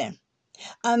reason,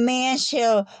 a man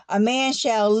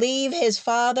shall leave his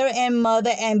father and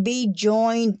mother and be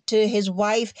joined to his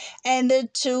wife, and the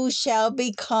two shall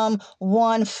become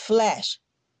one flesh.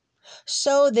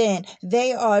 So then,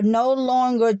 they are no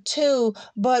longer two,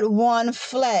 but one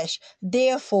flesh.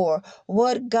 Therefore,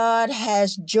 what God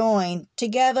has joined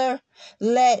together,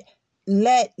 let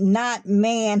not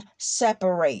man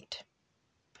separate.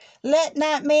 Let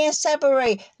not man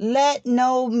separate. Let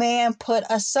no man put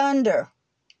asunder.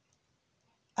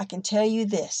 I can tell you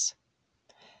this.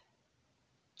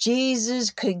 Jesus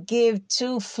could give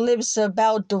two flips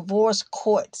about divorce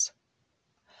courts.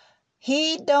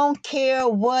 He don't care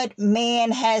what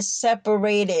man has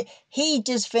separated. He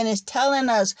just finished telling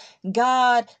us,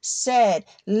 God said,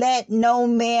 let no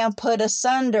man put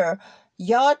asunder.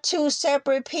 Y'all two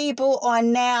separate people are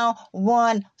now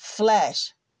one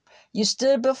flesh. You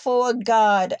stood before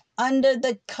God under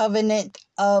the covenant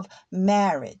of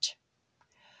marriage.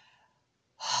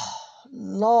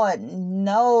 Lord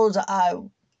knows I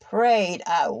prayed.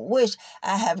 I wish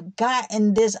I have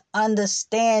gotten this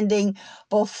understanding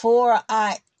before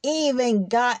I even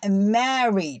got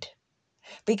married,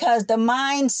 because the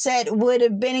mindset would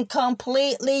have been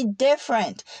completely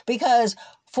different. Because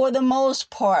for the most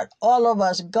part, all of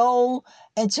us go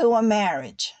into a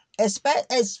marriage,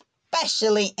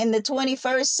 especially in the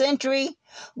 21st century,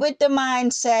 with the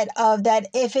mindset of that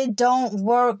if it don't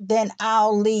work, then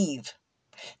I'll leave.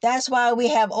 That's why we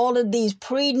have all of these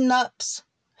prenups.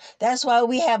 That's why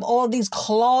we have all these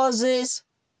clauses.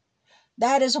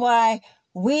 That is why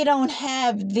we don't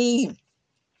have the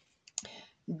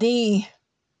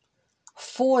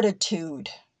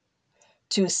fortitude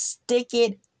to stick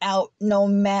it out no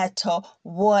matter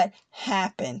what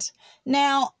happens.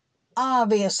 Now,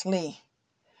 obviously,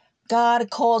 God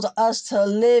calls us to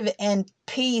live in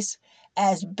peace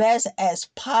as best as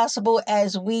possible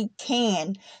as we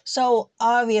can. So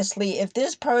obviously, if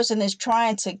this person is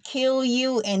trying to kill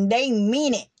you and they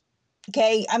mean it,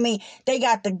 okay? I mean, they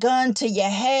got the gun to your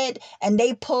head and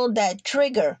they pulled that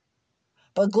trigger.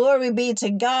 But glory be to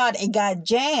God, it got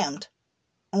jammed,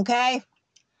 okay?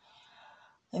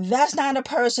 That's not a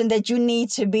person that you need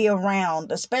to be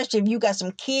around, especially if you got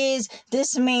some kids.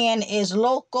 This man is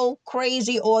loco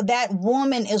crazy, or that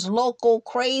woman is loco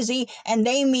crazy, and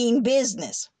they mean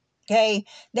business. Okay?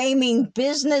 They mean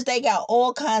business. They got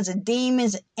all kinds of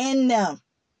demons in them.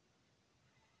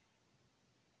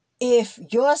 If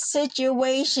your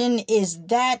situation is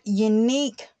that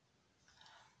unique,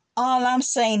 all I'm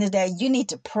saying is that you need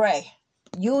to pray.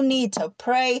 You need to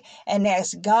pray and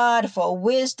ask God for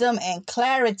wisdom and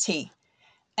clarity.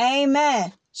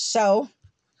 Amen. So,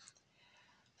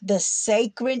 the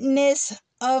sacredness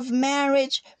of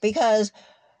marriage, because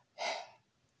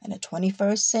in the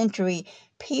 21st century,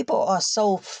 people are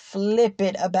so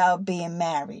flippant about being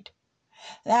married.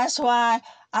 That's why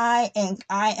I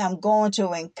am going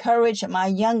to encourage my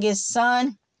youngest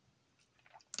son,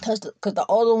 because the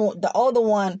older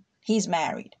one, he's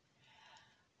married.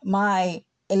 My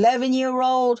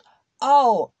 11-year-old,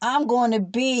 oh, I'm going to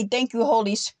be, thank you,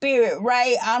 Holy Spirit,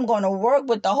 right? I'm going to work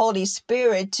with the Holy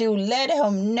Spirit to let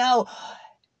him know,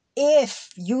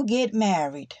 if you get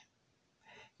married,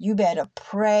 you better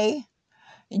pray.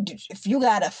 If you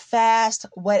got to fast,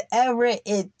 whatever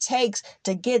it takes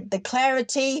to get the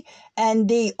clarity and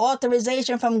the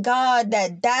authorization from God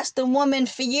that that's the woman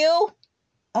for you,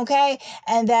 okay?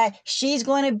 And that she's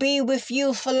going to be with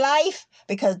you for life,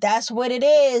 because that's what it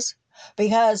is.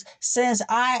 Because since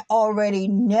I already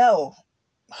know,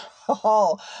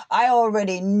 I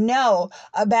already know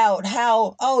about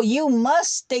how, you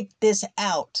must stick this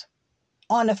out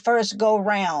on the first go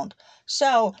round.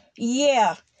 So,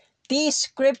 yeah, these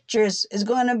scriptures is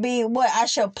going to be what I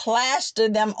shall plaster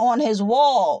them on his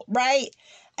wall, right?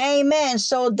 Amen.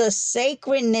 So the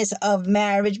sacredness of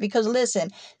marriage, because listen,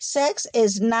 sex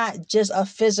is not just a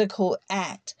physical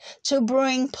act to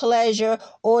bring pleasure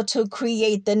or to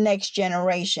create the next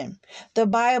generation. The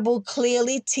Bible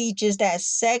clearly teaches that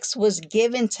sex was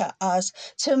given to us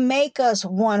to make us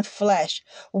one flesh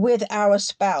with our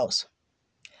spouse.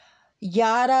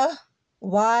 Yada,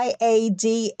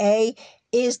 Y-A-D-A,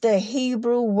 is the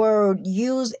Hebrew word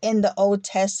used in the Old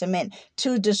Testament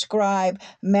to describe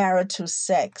marital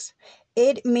sex.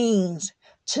 It means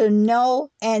to know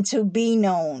and to be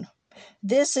known.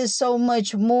 This is so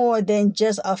much more than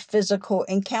just a physical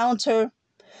encounter.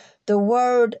 The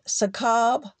word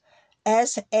sakab,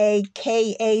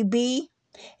 S-A-K-A-B,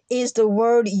 is the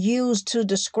word used to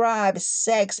describe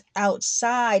sex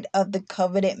outside of the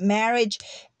covenant marriage.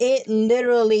 It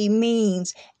literally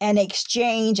means an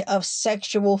exchange of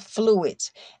sexual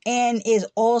fluids, and is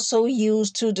also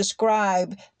used to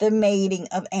describe the mating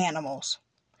of animals.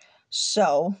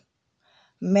 So,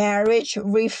 marriage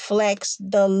reflects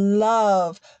the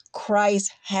love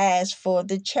Christ has for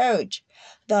the church.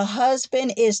 The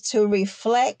husband is to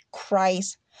reflect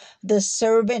Christ, the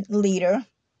servant leader,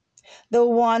 the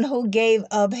one who gave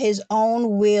up his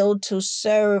own will to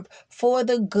serve for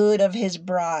the good of his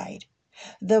bride.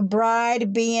 The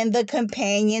bride being the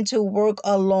companion to work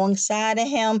alongside of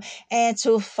him and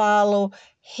to follow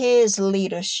his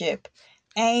leadership.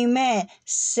 Amen.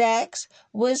 Sex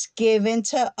was given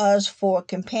to us for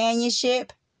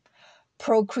companionship,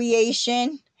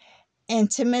 procreation,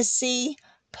 intimacy,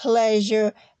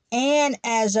 pleasure, and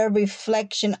as a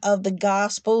reflection of the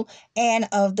gospel and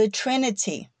of the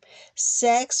Trinity.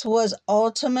 Sex was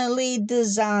ultimately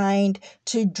designed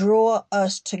to draw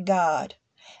us to God.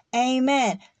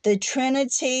 Amen. The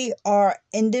Trinity are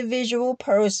individual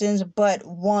persons, but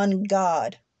one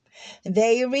God.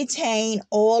 They retain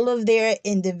all of their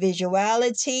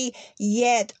individuality,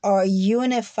 yet are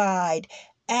unified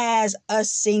as a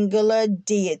singular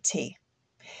deity.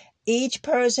 Each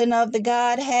person of the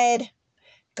Godhead,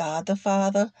 God the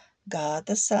Father, God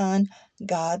the Son,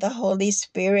 God the Holy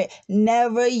Spirit,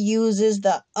 never uses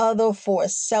the other for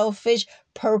selfish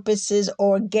purposes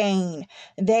or gain.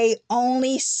 They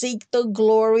only seek the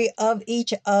glory of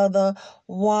each other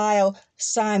while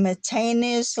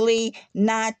simultaneously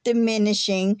not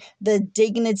diminishing the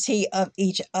dignity of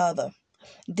each other.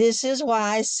 This is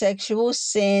why sexual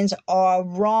sins are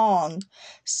wrong.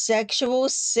 Sexual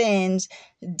sins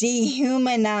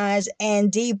dehumanize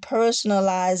and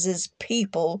depersonalizes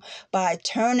people by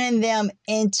turning them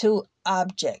into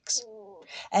objects.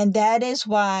 And that is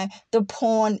why the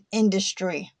porn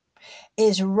industry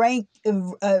is raking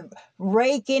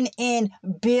in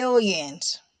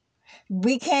billions.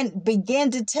 We can't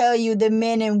begin to tell you the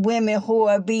men and women who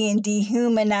are being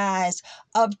dehumanized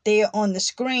up there on the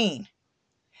screen.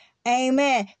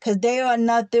 Amen. Because they are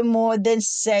nothing more than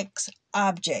sex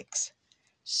objects.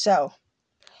 So,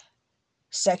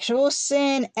 sexual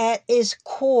sin at its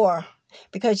core,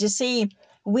 because you see,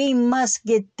 we must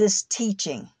get this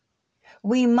teaching.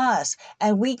 We must.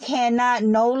 And we cannot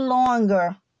no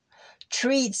longer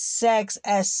treat sex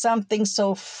as something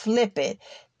so flippant.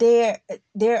 There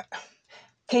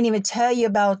can't even tell you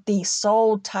about these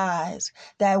soul ties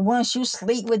that once you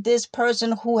sleep with this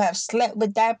person who have slept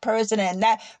with that person and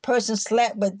that person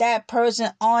slept with that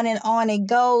person, on and on it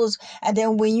goes. And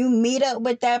then when you meet up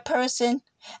with that person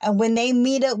and when they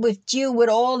meet up with you with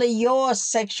all of your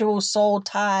sexual soul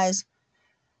ties,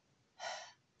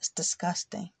 it's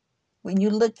disgusting. When you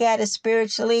look at it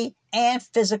spiritually and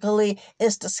physically,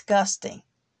 it's disgusting.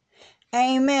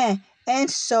 Amen.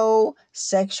 And so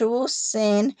sexual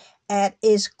sin at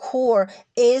its core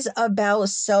is about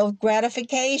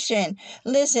self-gratification.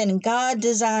 Listen, God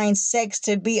designed sex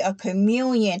to be a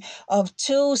communion of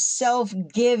two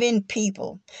self-giving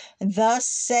people. Thus,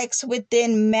 sex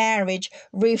within marriage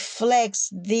reflects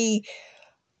the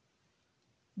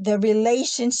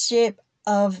relationship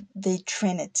of the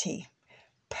Trinity: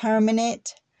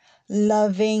 permanent,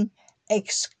 loving,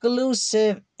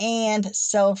 exclusive, and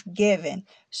self-giving.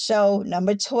 So,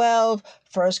 number 12,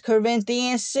 1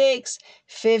 Corinthians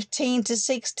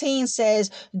 6:15-16 says,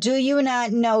 "Do you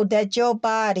not know that your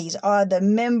bodies are the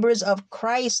members of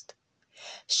Christ?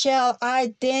 Shall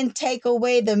I then take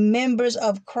away the members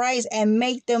of Christ and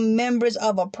make them members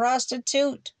of a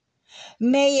prostitute?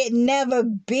 May it never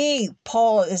be,"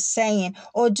 Paul is saying.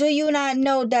 "Or do you not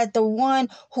know that the one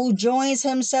who joins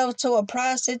himself to a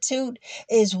prostitute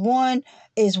is one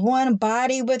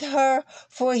body with her?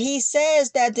 For he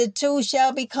says that the two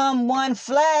shall become one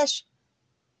flesh."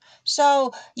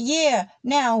 So, yeah,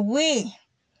 now we,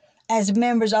 as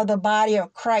members of the body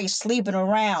of Christ, sleeping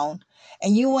around,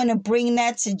 and you want to bring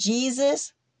that to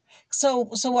Jesus? So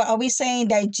what, are we saying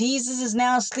that Jesus is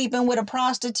now sleeping with a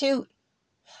prostitute?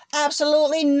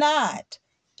 Absolutely not.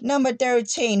 Number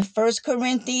 13, 1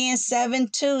 Corinthians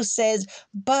 7:2 says,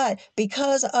 "But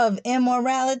because of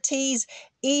immoralities,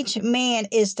 each man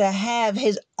is to have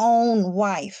his own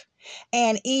wife,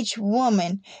 and each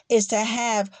woman is to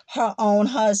have her own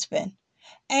husband."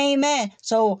 Amen.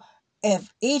 So if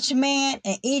each man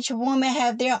and each woman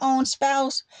have their own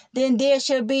spouse, then there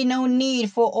should be no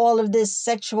need for all of this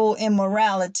sexual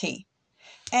immorality.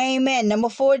 Amen. Number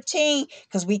 14,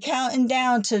 because we counting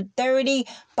down to 30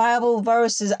 Bible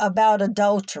verses about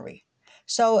adultery.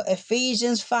 So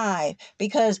Ephesians 5,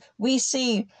 because we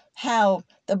see how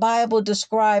the Bible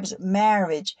describes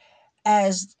marriage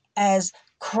as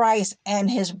Christ and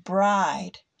his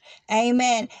bride.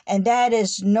 Amen. And that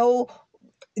is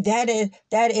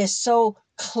so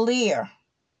clear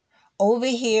over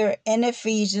here in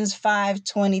Ephesians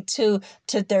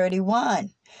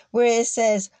 5:22-31, where it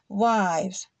says,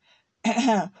 "Wives,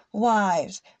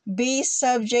 wives, be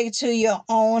subject to your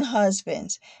own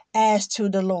husbands as to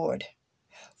the Lord.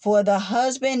 For the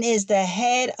husband is the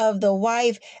head of the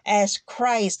wife, as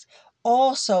Christ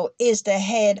also is the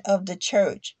head of the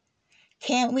church."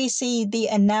 Can't we see the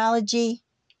analogy?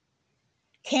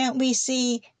 Can't we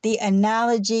see the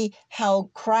analogy how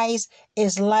Christ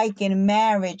is likened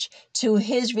marriage to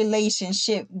his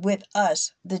relationship with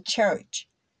us, the church?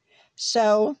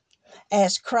 So,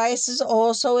 as Christ is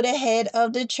also the head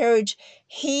of the church,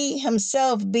 he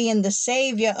himself being the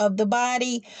Savior of the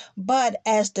body. But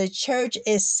as the church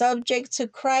is subject to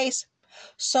Christ,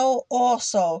 so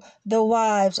also the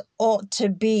wives ought to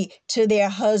be to their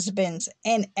husbands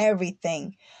in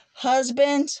everything.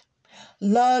 Husbands,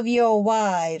 love your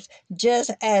wives,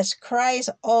 just as Christ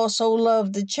also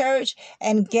loved the church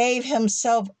and gave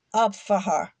himself up for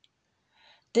her.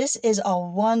 This is a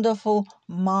wonderful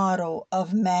model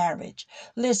of marriage.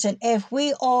 Listen, if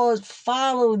we all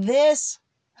follow this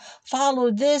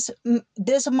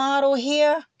model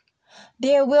here,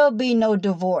 there will be no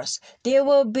divorce. There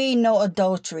will be no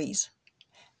adulteries.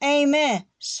 Amen.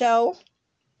 So,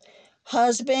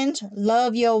 husbands,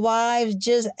 love your wives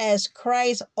just as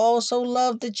Christ also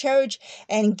loved the church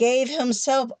and gave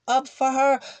himself up for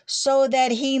her so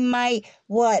that he might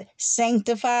what?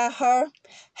 Sanctify her,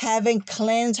 having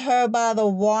cleansed her by the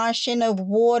washing of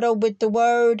water with the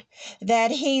word,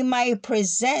 that he might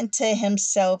present to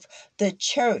himself the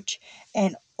church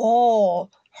and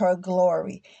all her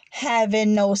glory,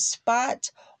 having no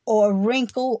spot or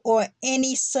wrinkle or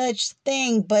any such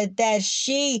thing, but that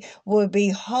she would be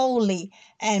holy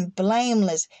and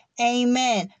blameless.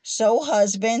 Amen. So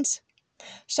husbands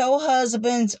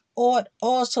ought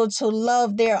also to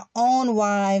love their own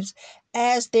wives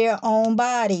as their own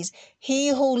bodies. He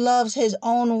who loves his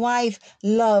own wife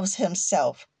loves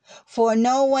himself. For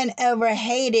no one ever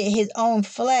hated his own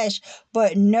flesh,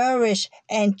 but nourished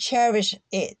and cherished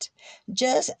it,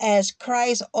 just as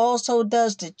Christ also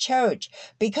does the church,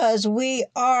 because we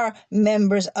are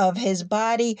members of his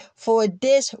body. For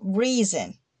this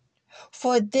reason,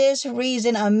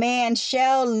 a man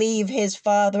shall leave his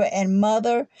father and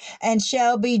mother and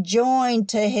shall be joined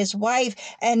to his wife,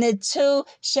 and the two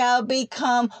shall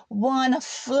become one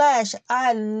flesh.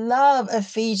 I love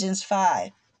Ephesians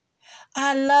 5.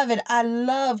 I love it. I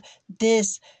love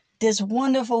this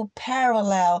wonderful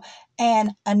parallel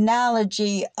and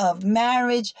analogy of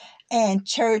marriage and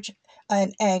church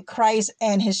and Christ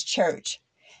and his church.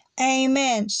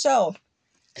 Amen. So,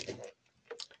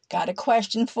 got a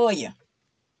question for you.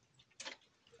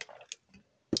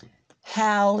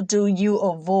 How do you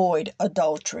avoid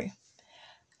adultery?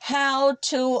 How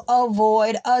to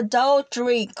avoid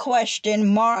adultery? Question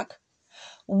mark.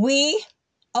 We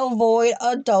avoid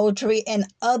adultery and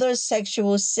other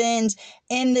sexual sins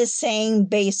in the same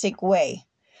basic way.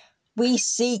 We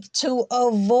seek to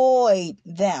avoid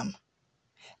them.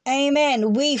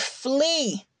 Amen. We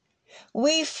flee.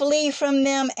 We flee from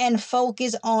them and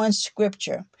focus on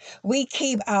Scripture. We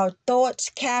keep our thoughts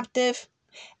captive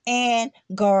and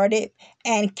guarded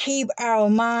and keep our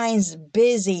minds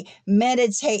busy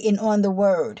meditating on the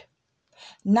Word,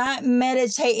 not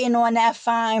meditating on that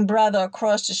fine brother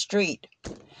across the street,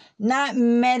 not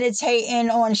meditating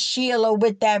on Sheila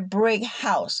with that brick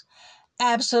house.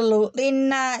 Absolutely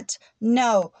not.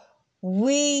 No.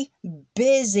 We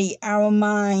busy our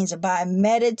minds by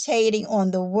meditating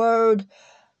on the Word.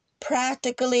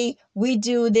 Practically, we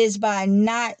do this by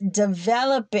not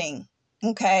developing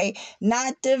a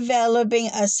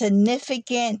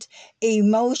significant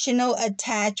emotional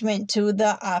attachment to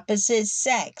the opposite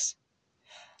sex.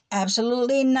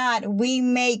 Absolutely not. We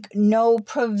make no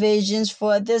provisions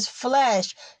for this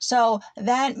flesh. So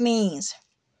that means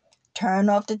turn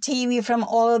off the TV from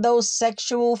all of those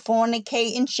sexual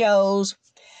fornicating shows.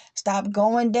 Stop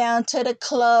going down to the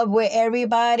club where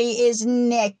everybody is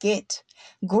naked,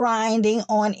 grinding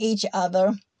on each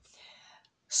other.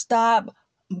 Stop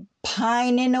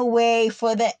pining away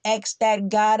for the ex that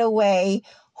got away,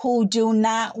 who do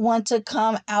not want to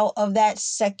come out of that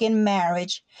second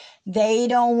marriage. They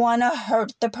don't want to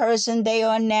hurt the person they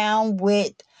are now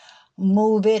with.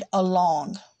 Move it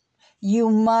along. You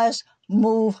must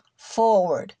move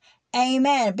forward.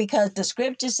 Amen. Because the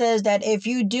scripture says that if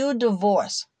you do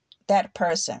divorce that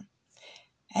person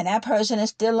and that person is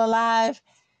still alive,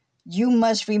 you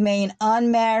must remain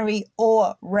unmarried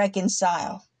or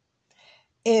reconcile.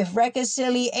 If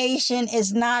reconciliation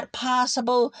is not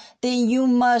possible, then you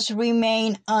must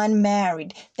remain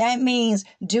unmarried. That means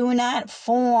do not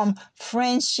form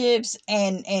friendships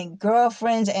and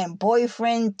girlfriends and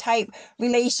boyfriend type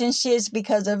relationships,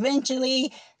 because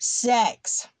eventually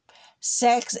sex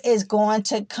is going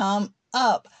to come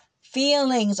up.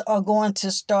 Feelings are going to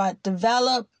start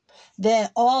develop. Then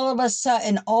all of a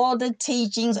sudden, all the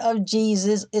teachings of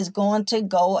Jesus is going to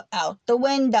go out the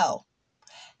window.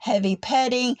 Heavy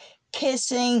petting,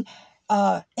 kissing,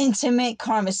 intimate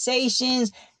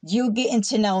conversations, you getting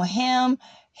to know him,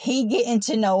 he getting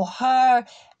to know her.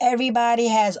 Everybody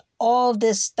has all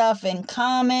this stuff in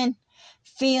common.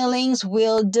 Feelings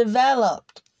will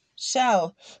develop.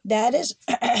 So that is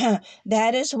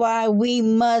that is why we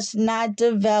must not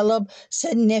develop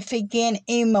significant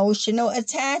emotional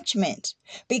attachment,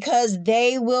 because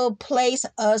they will place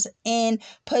us in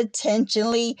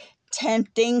potentially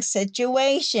tempting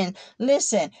situation.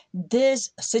 Listen, this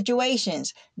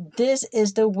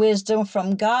is the wisdom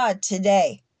from God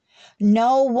today.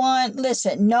 No one,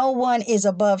 listen, no one is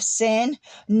above sin.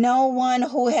 No one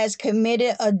who has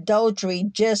committed adultery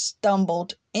just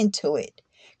stumbled into it.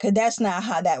 Because that's not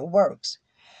how that works.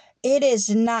 It is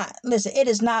not, listen, it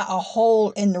is not a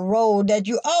hole in the road that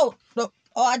look,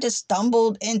 I just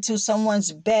stumbled into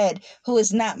someone's bed who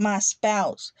is not my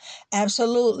spouse.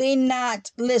 Absolutely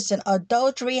not. Listen,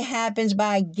 adultery happens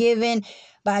by giving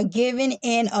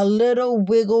in a little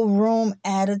wiggle room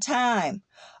at a time.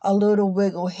 A little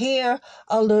wiggle here,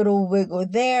 a little wiggle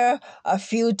there, a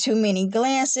few too many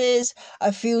glances,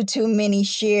 a few too many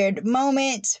shared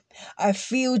moments, a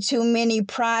few too many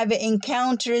private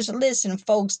encounters. Listen,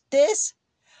 folks, this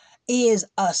is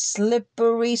a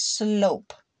slippery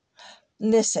slope.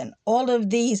 Listen, all of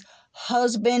these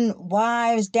husband,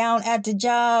 wives down at the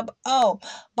job. Oh,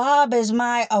 Bob is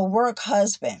my work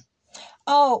husband.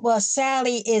 Oh, well,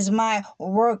 Sally is my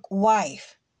work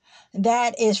wife.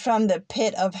 That is from the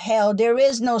pit of hell. There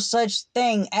is no such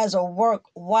thing as a work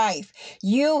wife.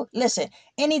 You listen,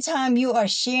 anytime you are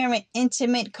sharing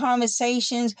intimate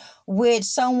conversations with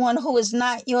someone who is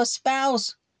not your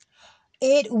spouse,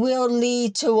 it will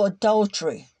lead to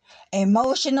adultery.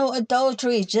 Emotional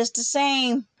adultery is just the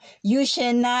same. You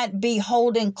should not be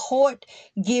holding court,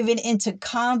 giving into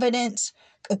confidence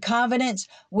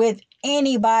with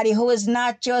anybody who is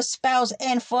not your spouse.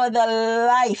 And for the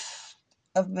life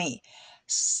of me,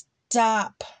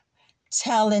 stop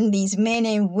telling these men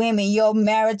and women your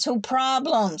marital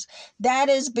problems. That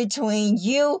is between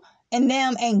you and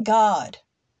them and God.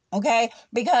 Okay,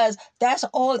 because that's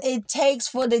all it takes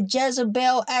for the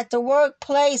Jezebel at the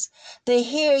workplace to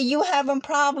hear you having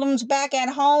problems back at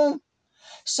home.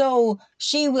 So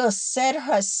she will set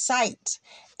her sight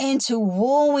into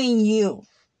wooing you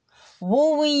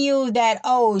that,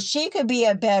 oh, she could be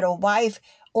a better wife,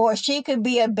 or she could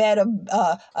be a better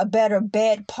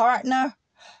bed partner.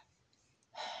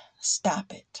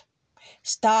 Stop it.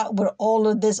 Stop with all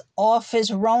of this office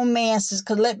romances,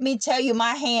 because let me tell you,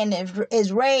 my hand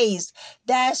is raised.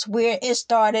 That's where it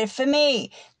started for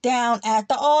me, down at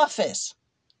the office.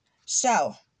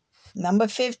 So, number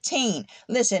 15.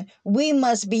 Listen, we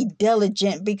must be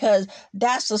diligent, because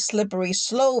that's a slippery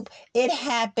slope. It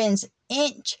happens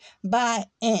inch by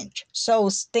inch. So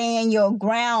stand your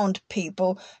ground,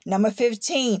 people. Number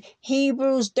 15.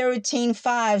 Hebrews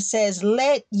 13:5 says,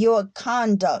 let your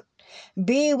conduct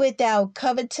be without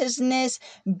covetousness,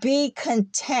 be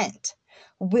content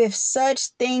with such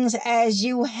things as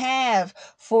you have,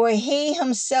 for he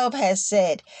himself has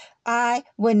said, I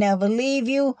will never leave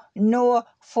you nor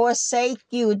forsake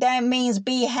you. That means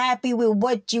be happy with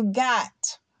what you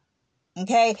got.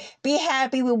 Okay? Be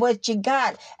happy with what you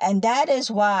got. And that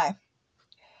is why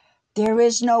there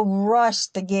is no rush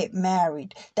to get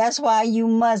married. That's why you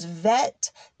must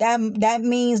vet. That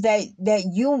means that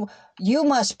you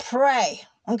must pray.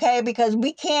 Okay? Because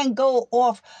we can't go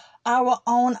off our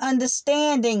own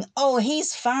understanding. Oh,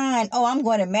 he's fine. Oh, I'm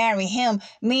going to marry him.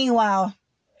 Meanwhile,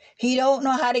 he don't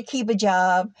know how to keep a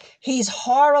job. He's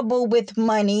horrible with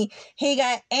money. He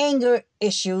got anger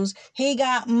issues. He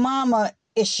got mama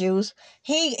issues.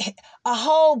 A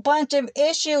whole bunch of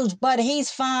issues, but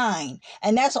he's fine.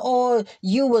 And that's all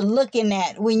you were looking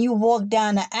at when you walked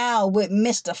down the aisle with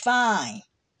Mr. Fine.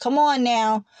 Come on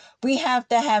now. We have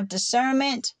to have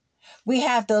discernment. We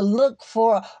have to look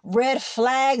for red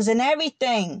flags and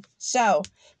everything. So,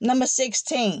 number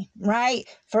 16, right?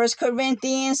 1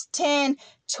 Corinthians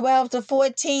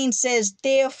 10:12-14 says,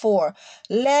 therefore,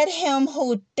 let him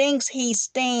who thinks he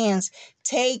stands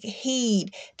take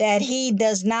heed that he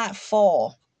does not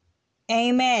fall.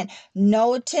 Amen.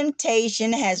 No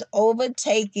temptation has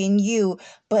overtaken you,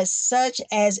 but such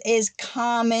as is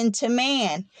common to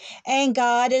man. And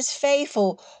God is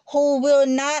faithful, who will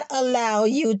not allow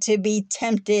you to be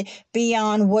tempted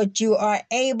beyond what you are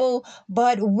able,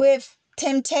 but with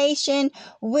temptation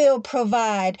will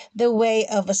provide the way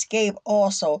of escape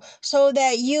also, so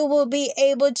that you will be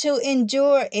able to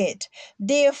endure it.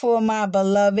 Therefore, my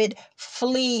beloved,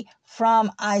 flee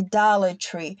from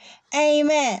idolatry.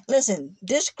 Amen. Listen,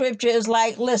 this scripture is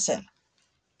like, listen,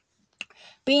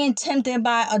 being tempted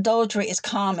by adultery is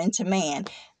common to man.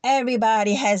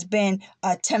 Everybody has been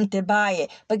tempted by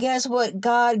it. But guess what?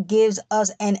 God gives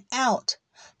us an out.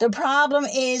 The problem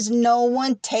is no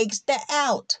one takes the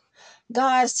out.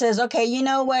 God says, okay, you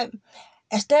know what?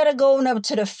 Instead of going up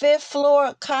to the 5th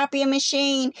floor copy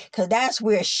machine, because that's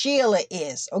where Sheila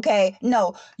is, okay?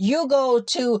 No, you go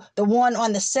to the one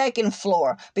on the 2nd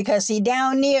floor, because see,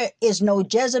 down there is no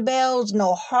Jezebels,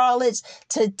 no harlots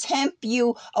to tempt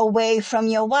you away from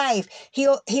your wife. He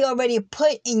already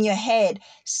put in your head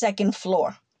 2nd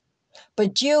floor.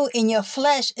 But you in your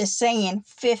flesh is saying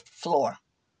 5th floor.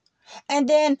 And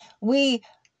then we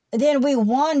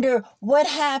wonder what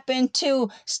happened to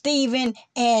Stephen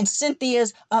and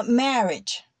Cynthia's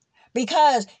marriage,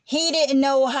 because he didn't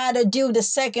know how to do the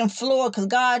 2nd floor, because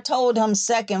God told him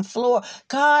 2nd floor.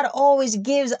 God always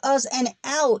gives us an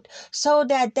out so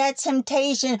that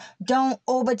temptation don't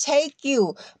overtake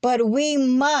you. But we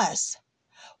must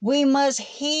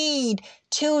heed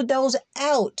to those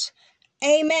outs.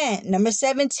 Amen. Number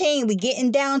 17, we getting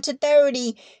down to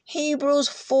 30. Hebrews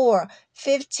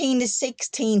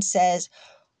 4:15-16 says,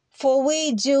 For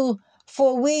we do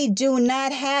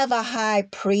not have a high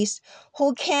priest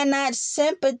who cannot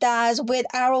sympathize with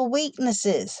our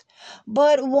weaknesses,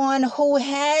 but one who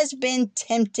has been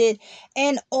tempted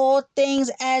in all things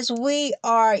as we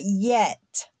are, yet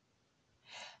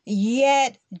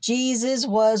Jesus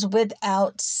was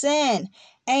without sin.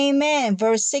 Amen.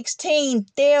 Verse 16,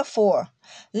 therefore,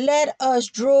 let us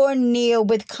draw near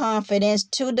with confidence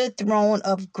to the throne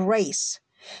of grace,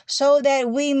 so that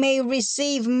we may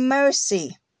receive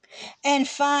mercy and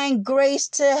find grace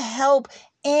to help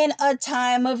in a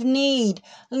time of need.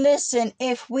 Listen,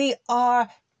 if we are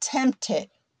tempted,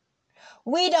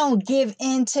 we don't give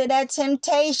in to that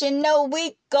temptation. No,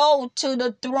 we go to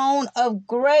the throne of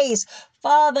grace.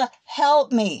 Father,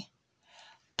 help me.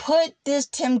 Put this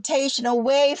temptation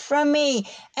away from me.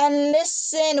 And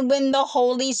listen when the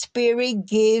Holy Spirit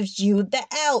gives you the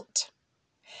out.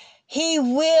 He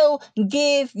will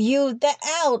give you the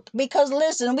out. Because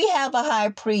listen, we have a high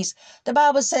priest. The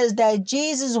Bible says that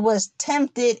Jesus was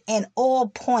tempted in all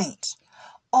points.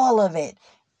 All of it.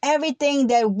 Everything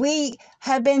that we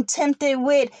have been tempted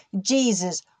with,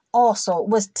 Jesus also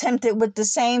was tempted with the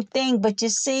same thing. But you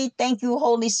see, thank you,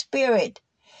 Holy Spirit.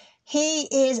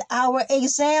 He is our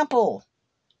example.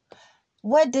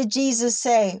 What did Jesus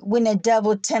say when the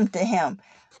devil tempted him?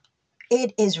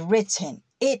 It is written.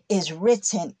 It is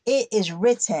written. It is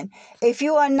written. If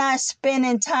you are not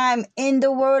spending time in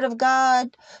the Word of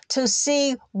God to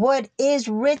see what is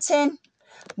written,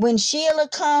 when Sheila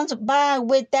comes by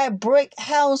with that brick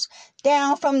house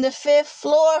down from the 5th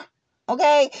floor,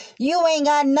 okay, you ain't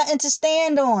got nothing to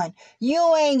stand on.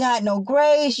 You ain't got no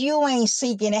grace. You ain't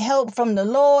seeking help from the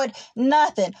Lord.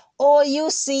 Nothing. All you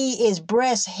see is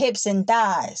breasts, hips, and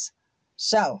thighs.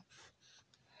 So,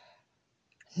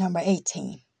 number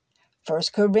 18. 1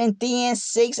 Corinthians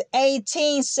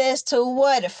 6:18 says to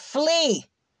what? Flee.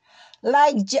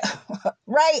 Like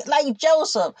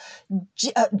Joseph.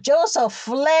 Joseph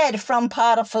fled from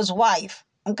Potiphar's wife.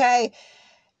 Okay?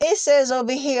 It says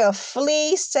over here,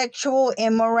 flee sexual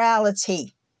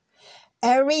immorality.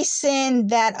 Every sin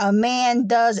that a man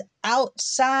does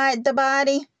outside the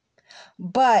body,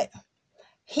 but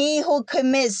he who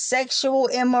commits sexual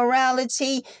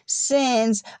immorality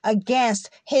sins against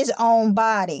his own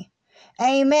body.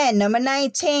 Amen. Number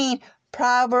 19,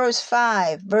 Proverbs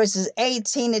 5, verses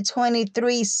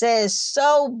 18-23 says,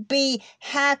 so be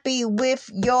happy with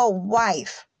your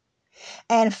wife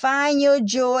and find your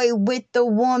joy with the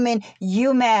woman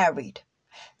you married.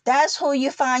 That's who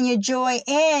you find your joy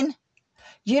in.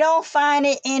 You don't find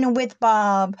it in with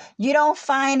Bob. You don't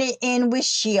find it in with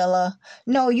Sheila.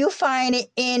 No, you find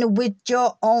it in with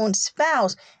your own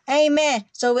spouse. Amen.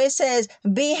 So it says,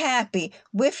 be happy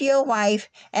with your wife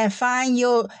and find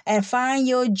your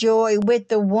joy with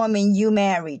the woman you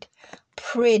married.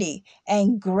 Pretty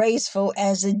and graceful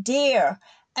as a deer.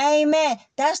 Amen.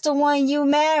 That's the one you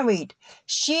married.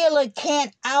 Sheila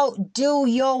can't outdo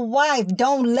your wife.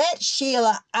 Don't let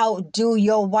Sheila outdo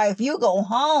your wife. You go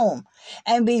home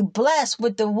and be blessed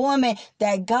with the woman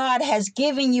that God has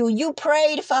given you. You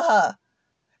prayed for her.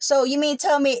 So you mean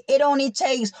tell me it only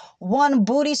takes one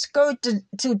booty skirt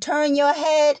to turn your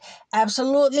head?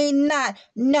 Absolutely not.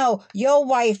 No, your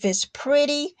wife is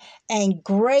pretty and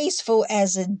graceful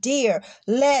as a deer.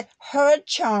 Let her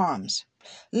charms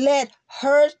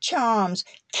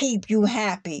keep you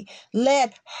happy.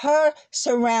 Let her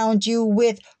surround you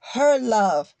with her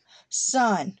love.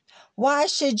 Son, why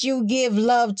should you give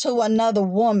love to another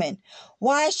woman?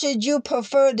 Why should you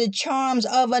prefer the charms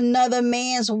of another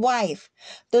man's wife?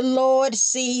 The Lord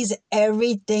sees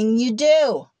everything you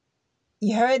do.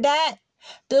 You heard that?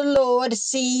 The Lord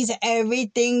sees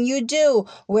everything you do.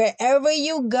 Wherever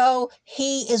you go,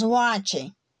 He is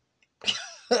watching.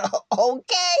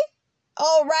 Okay?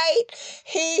 All right?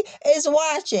 He is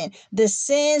watching. The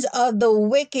sins of the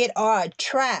wicked are a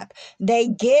trap. They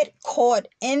get caught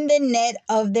in the net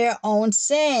of their own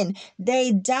sin.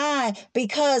 They die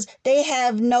because they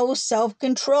have no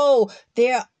self-control.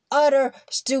 Their utter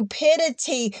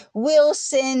stupidity will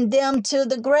send them to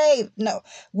the grave. No,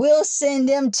 will send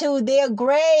them to their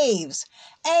graves.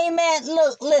 Amen.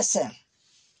 Look, listen.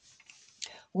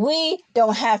 We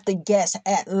don't have to guess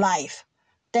at life.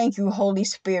 Thank you, Holy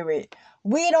Spirit.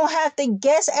 We don't have to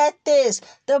guess at this.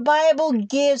 The Bible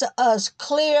gives us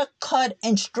clear-cut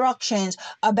instructions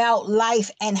about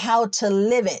life and how to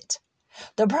live it.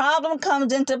 The problem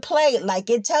comes into play, like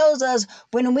it tells us,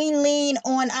 when we lean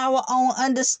on our own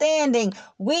understanding.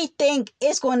 We think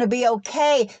it's going to be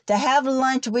okay to have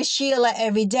lunch with Sheila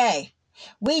every day.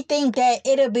 We think that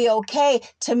it'll be okay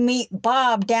to meet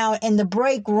Bob down in the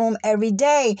break room every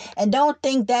day, and don't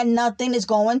think that nothing is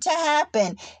going to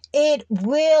happen. It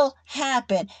will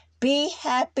happen. Be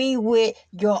happy with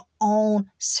your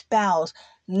own spouse.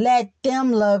 Let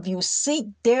them love you. Seek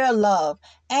their love.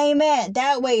 Amen.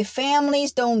 That way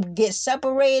families don't get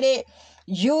separated.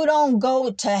 You don't go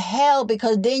to hell,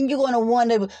 because then you're going to want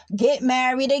to get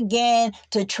married again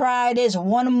to try this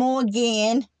one more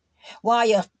again while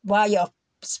your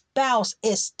spouse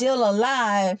is still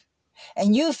alive,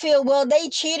 and you feel, well, they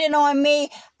cheated on me.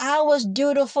 I was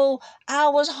dutiful. I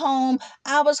was home.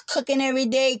 I was cooking every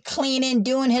day, cleaning,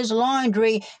 doing his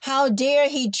laundry. How dare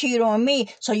he cheat on me?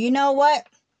 So you know what?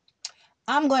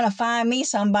 I'm going to find me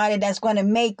somebody that's going to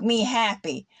make me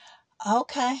happy.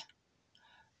 Okay.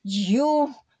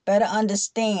 You better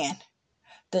understand.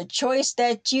 The choice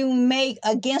that you make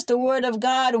against the word of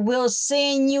God will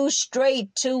send you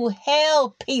straight to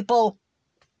hell, people.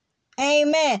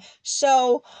 Amen.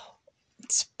 So,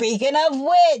 speaking of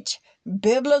which,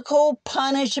 biblical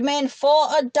punishment for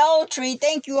adultery.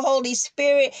 Thank you, Holy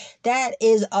Spirit. That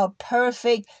is a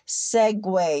perfect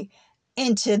segue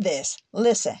into this.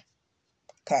 Listen.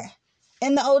 Okay.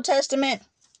 In the Old Testament,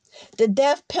 the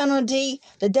death penalty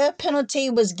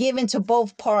was given to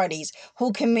both parties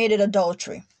who committed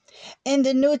adultery. In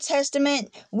the New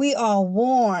Testament, we are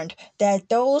warned that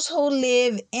those who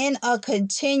live in a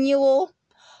continual,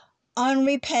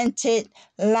 unrepented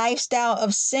lifestyle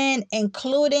of sin,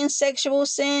 including sexual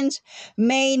sins,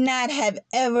 may not have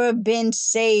ever been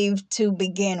saved to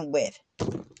begin with.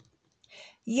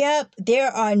 Yep, there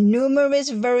are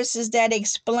numerous verses that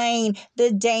explain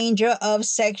the danger of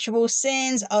sexual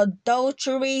sins.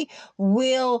 Adultery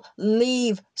will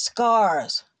leave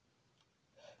scars.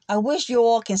 I wish you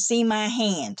all can see my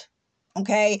hand.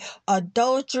 Okay,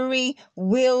 adultery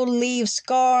will leave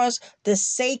scars. The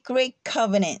sacred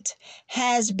covenant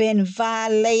has been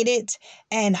violated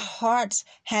and hearts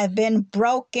have been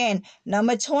broken.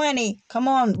 Number 20. Come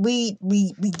on, we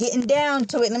getting down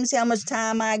to it. Let me see how much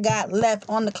time I got left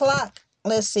on the clock.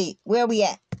 Let's see, where we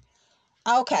at?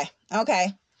 Okay.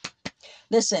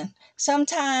 Listen,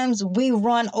 sometimes we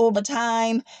run over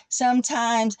time.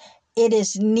 Sometimes it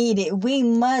is needed. We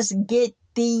must get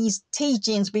these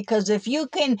teachings, because if you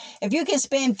can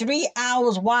spend 3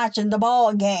 hours watching the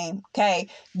ball game, okay,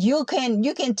 you can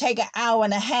take an hour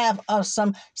and a half of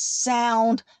some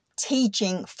sound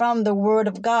teaching from the word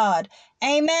of God.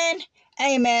 Amen.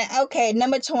 Amen. Okay,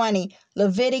 number 20.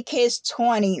 Leviticus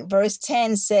 20 verse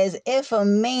 10 says, if a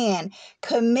man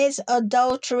commits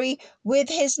adultery with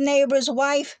his neighbor's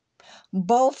wife,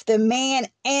 both the man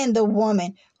and the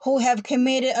woman who have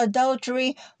committed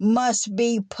adultery must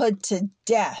be put to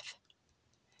death.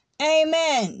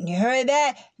 Amen. You heard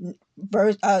that?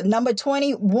 Verse number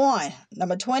 21.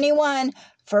 Number 21,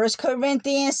 1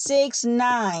 Corinthians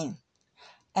 6:9.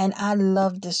 And I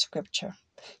love this scripture.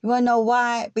 You want to know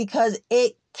why? Because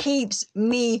it keeps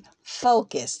me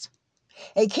focused.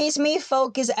 It keeps me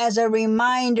focused as a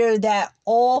reminder that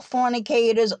all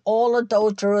fornicators, all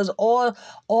adulterers, all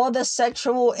the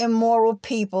sexual immoral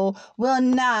people will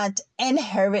not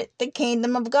inherit the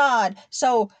kingdom of God.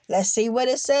 So let's see what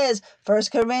it says. 1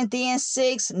 Corinthians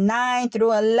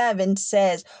 6:9-11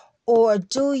 says, or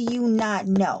do you not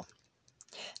know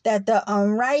that the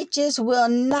unrighteous will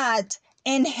not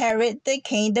inherit the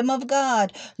kingdom of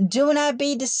God? Do not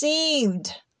be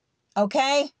deceived.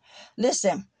 Okay?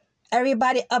 Listen.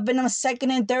 Everybody up in them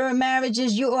second and third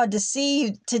marriages, you are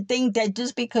deceived to think that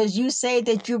just because you say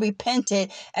that you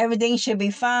repented, everything should be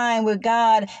fine with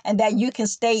God and that you can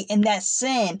stay in that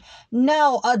sin.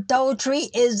 No, adultery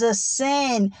is a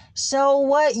sin. So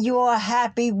what? You are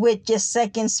happy with your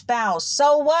second spouse.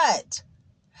 So what?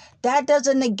 That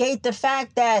doesn't negate the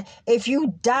fact that if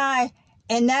you die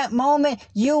in that moment,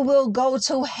 you will go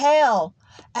to hell.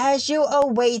 as you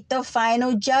await the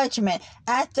final judgment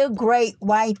at the great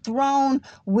white throne,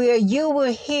 where you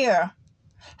will hear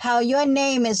how your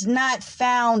name is not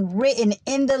found written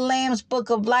in the Lamb's book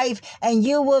of life, and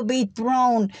you will be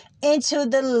thrown into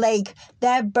the lake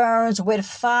that burns with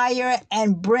fire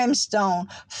and brimstone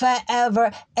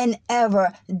forever and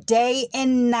ever. Day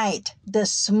and night, the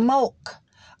smoke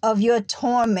of your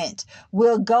torment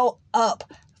will go up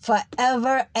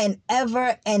forever and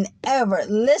ever and ever.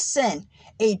 Listen,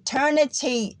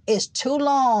 eternity is too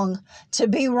long to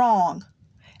be wrong.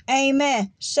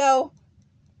 Amen. So,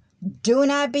 do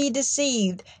not be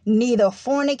deceived, neither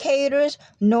fornicators,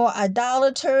 nor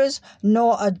idolaters,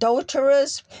 nor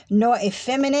adulterers, nor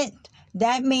effeminate.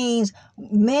 That means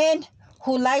men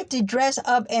who like to dress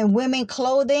up in women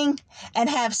clothing and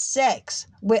have sex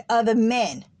with other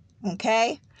men.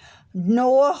 Okay?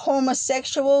 Nor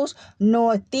homosexuals,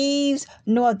 nor thieves,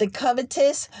 nor the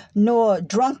covetous, nor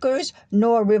drunkards,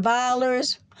 nor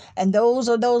revilers. And those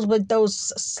are those with those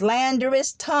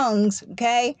slanderous tongues,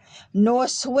 okay? Nor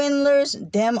swindlers,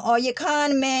 them are your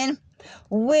con men,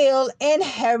 will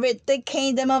inherit the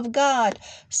kingdom of God.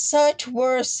 Such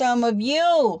were some of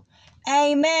you.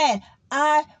 Amen.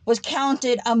 I was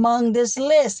counted among this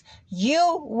list.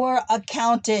 You were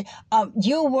counted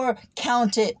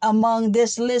among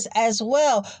this list as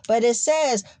well. But it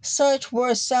says, such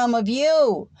were some of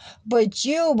you. But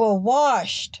you were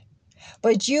washed.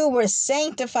 But you were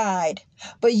sanctified.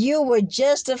 But you were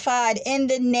justified in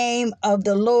the name of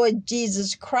the Lord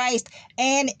Jesus Christ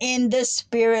and in the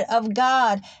Spirit of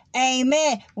God.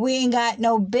 Amen. We ain't got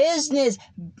no business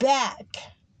back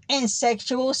in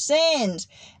sexual sins.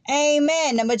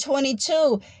 Amen. Number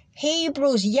 22,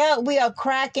 Hebrews. Yeah, we are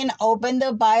cracking open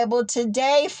the Bible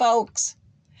today, folks.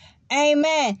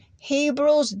 Amen.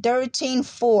 Hebrews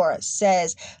 13:4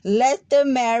 says, let the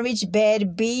marriage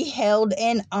bed be held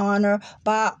in honor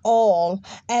by all,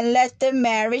 and let the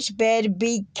marriage bed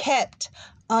be kept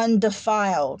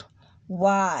undefiled.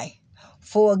 Why?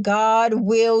 For God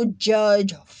will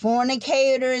judge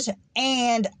fornicators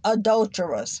and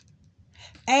adulterers.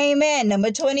 Amen. Number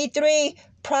 23,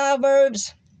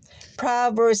 Proverbs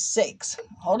 6.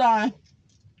 Hold on.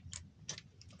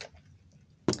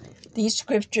 These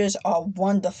scriptures are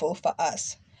wonderful for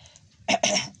us.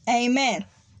 Amen.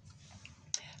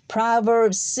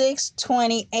 Proverbs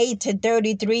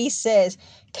 6:28-33 says,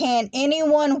 can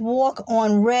anyone walk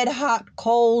on red hot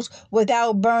coals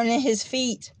without burning his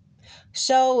feet?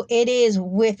 So it is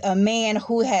with a man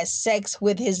who has sex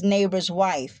with his neighbor's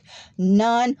wife.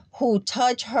 None who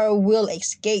touch her will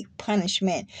escape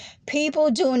punishment.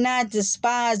 People do not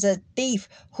despise a thief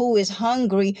who is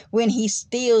hungry when he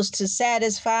steals to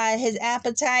satisfy his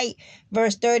appetite.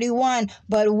 Verse 31,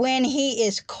 but when he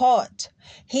is caught,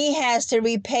 he has to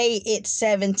repay it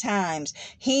 7 times.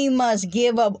 He must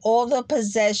give up all the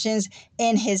possessions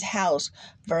in his house.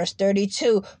 Verse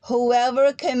 32,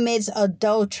 whoever commits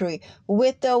adultery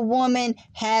with a woman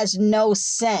has no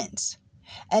sense.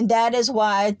 And that is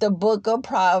why the book of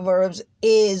Proverbs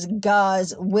is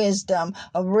God's wisdom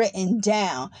written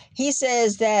down. He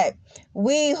says that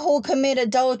we who commit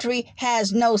adultery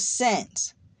has no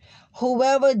sense.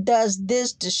 Whoever does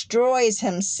this destroys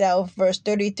himself. Verse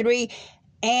 33,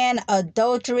 an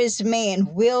adulterous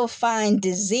man will find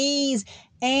disease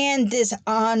and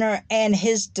dishonor, and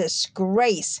his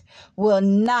disgrace will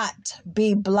not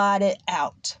be blotted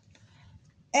out.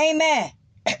 Amen.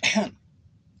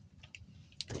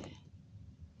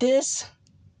 This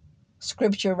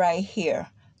scripture right here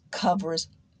covers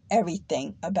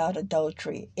everything about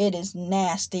adultery. It is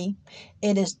nasty.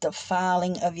 It is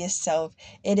defiling of yourself.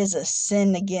 It is a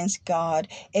sin against God.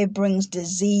 It brings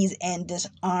disease and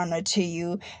dishonor to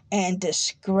you and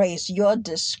disgrace. Your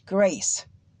disgrace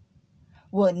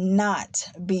will not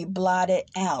be blotted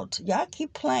out. Y'all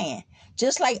keep playing.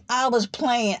 Just like I was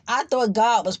playing, I thought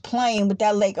God was playing with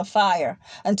that lake of fire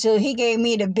until he gave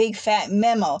me the big fat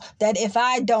memo that if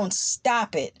I don't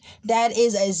stop it, that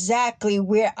is exactly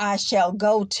where I shall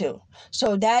go to.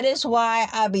 So that is why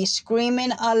I be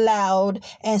screaming aloud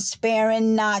and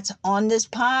sparing not on this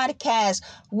podcast.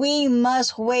 We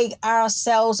must wake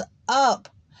ourselves up.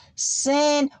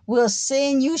 Sin will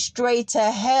send you straight to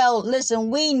hell.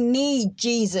 Listen, we need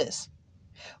Jesus.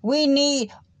 We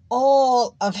need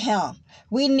all of him.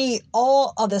 We need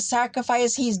all of the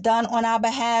sacrifice he's done on our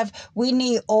behalf. We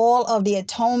need all of the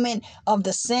atonement of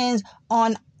the sins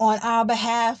on our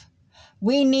behalf.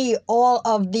 We need all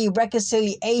of the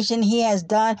reconciliation he has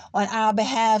done on our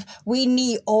behalf. We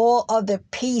need all of the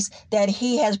peace that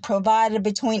he has provided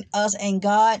between us and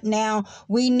God now.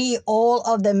 We need all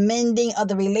of the mending of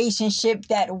the relationship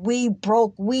that we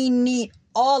broke. We need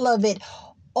all of it.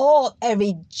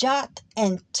 every jot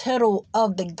and tittle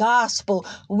of the gospel.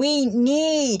 We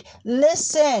need,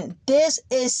 listen, this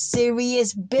is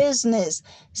serious business.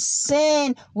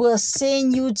 Sin will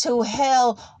send you to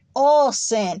hell. All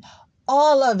sin,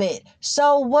 all of it.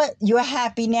 So what? You're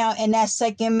happy now in that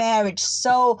second marriage.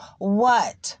 So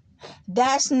what?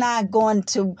 That's not going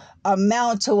to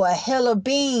amount to a hill of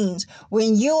beans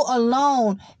when you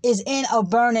alone is in a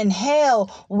burning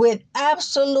hell with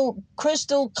absolute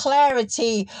crystal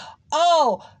clarity.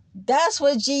 Oh, that's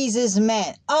what Jesus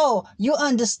meant. Oh, you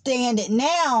understand it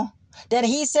now. That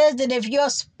he says that if your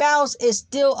spouse is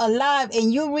still alive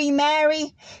and you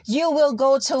remarry, you will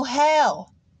go to hell.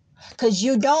 Because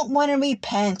you don't want to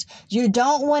repent. You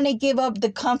don't want to give up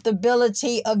the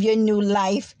comfortability of your new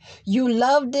life. You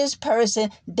love this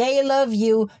person. They love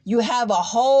you. You have a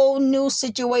whole new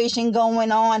situation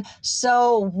going on.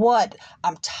 So what?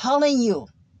 I'm telling you.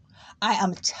 I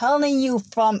am telling you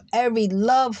from every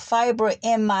love fiber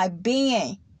in my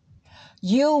being.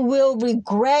 You will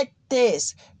regret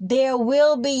this. There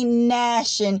will be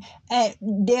gnashing, and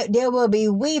there will be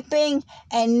weeping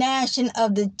and gnashing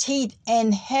of the teeth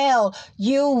in hell.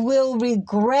 You will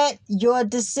regret your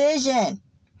decision.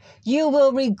 You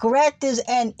will regret this,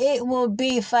 and it will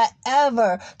be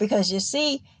forever, because you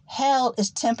see, hell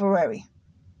is temporary.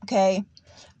 Okay?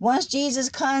 Once Jesus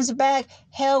comes back,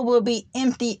 hell will be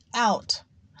emptied out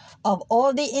of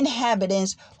all the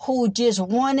inhabitants who just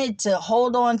wanted to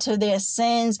hold on to their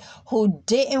sins, who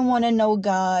didn't want to know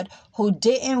God, who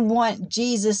didn't want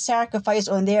Jesus' sacrifice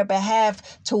on their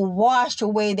behalf to wash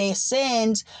away their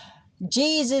sins.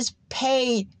 Jesus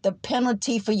paid the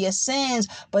penalty for your sins,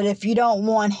 but if you don't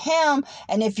want him,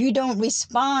 and if you don't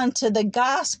respond to the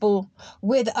gospel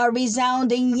with a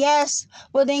resounding yes,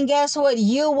 well then guess what?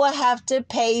 You will have to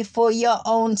pay for your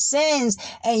own sins.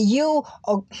 And you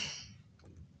are,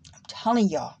 telling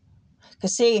y'all.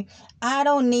 Because see, I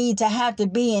don't need to have to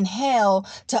be in hell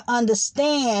to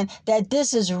understand that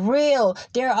this is real.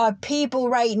 There are people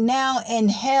right now in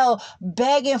hell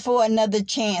begging for another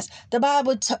chance. The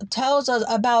Bible tells us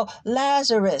about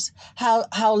Lazarus,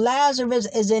 how Lazarus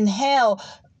is in hell.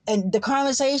 And the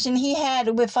conversation he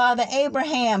had with Father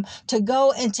Abraham to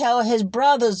go and tell his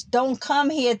brothers, don't come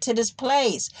here to this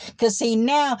place. Because see,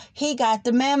 now he got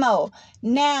the memo.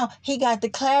 Now he got the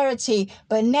clarity.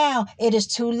 But now it is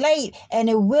too late. And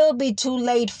it will be too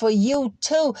late for you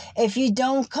too if you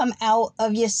don't come out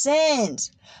of your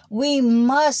sins. We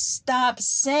must stop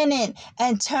sinning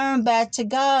and turn back to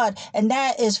God. And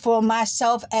that is for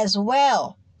myself as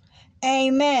well.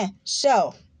 Amen.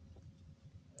 So,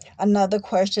 another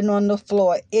question on the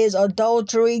floor: is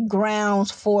adultery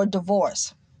grounds for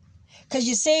divorce? Because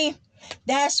you see,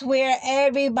 that's where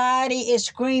everybody is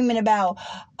screaming about,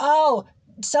 oh,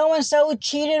 so-and-so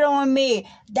cheated on me.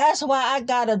 That's why I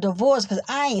got a divorce, because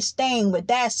I ain't staying with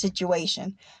that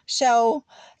situation. So,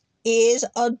 is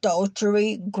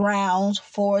adultery grounds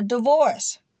for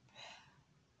divorce?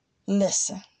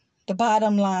 Listen, the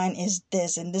bottom line is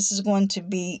this, and this is going to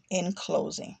be in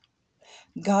closing.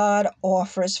 God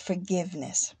offers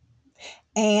forgiveness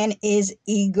and is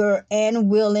eager and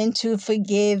willing to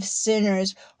forgive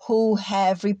sinners who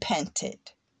have repented.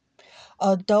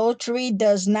 Adultery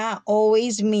does not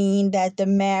always mean that the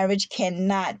marriage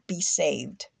cannot be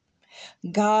saved.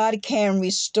 God can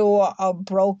restore a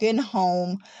broken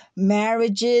home.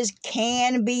 Marriages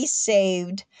can be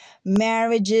saved.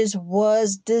 Marriages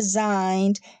was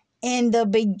designed in the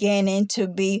beginning to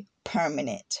be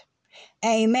permanent.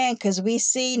 Amen. Because we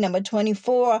see number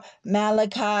 24,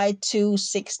 Malachi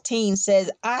 2:16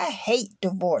 says, I hate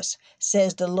divorce,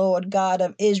 says the Lord God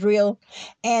of Israel.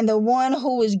 And the one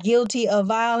who is guilty of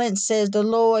violence, says the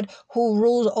Lord who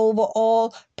rules over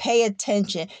all. Pay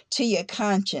attention to your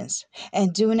conscience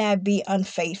and do not be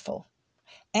unfaithful.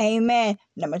 Amen.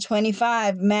 Number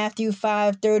 25, Matthew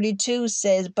 5:32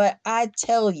 says, but I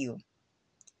tell you,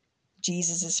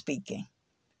 Jesus is speaking,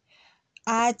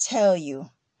 I tell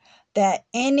you, that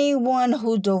anyone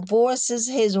who divorces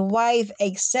his wife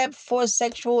except for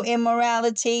sexual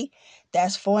immorality,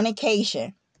 that's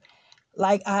fornication.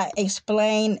 Like I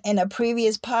explained in a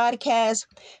previous podcast,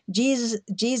 Jesus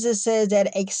says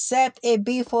that except it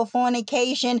be for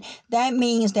fornication, that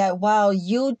means that while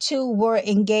you two were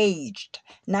engaged,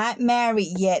 not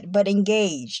married yet, but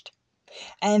engaged,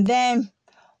 and then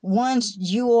once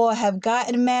you all have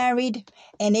gotten married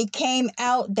and it came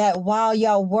out that while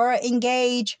y'all were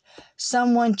engaged,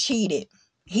 someone cheated.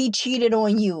 He cheated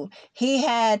on you. He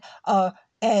had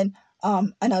an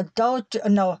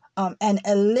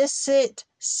illicit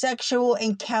sexual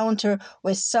encounter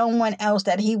with someone else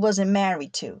that he wasn't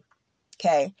married to.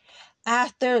 Okay.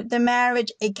 After the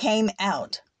marriage, it came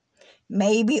out.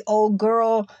 Maybe old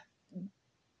girl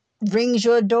rings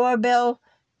your doorbell.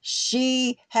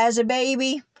 She has a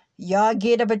baby. Y'all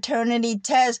get a paternity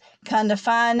test. Come to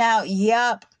find out,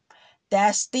 yep,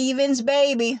 that's Stephen's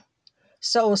baby.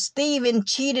 So Stephen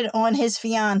cheated on his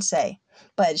fiance.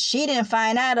 But she didn't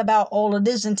find out about all of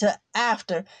this until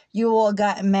after you all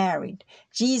got married.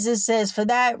 Jesus says for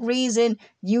that reason,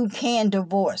 you can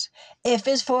divorce. If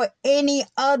it's for any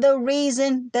other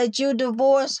reason that you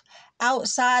divorce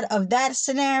outside of that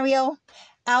scenario,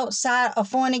 outside of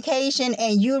fornication,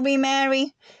 and you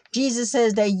remarry, Jesus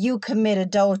says that you commit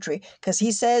adultery. Because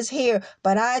he says here,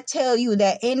 but I tell you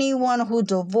that anyone who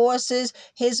divorces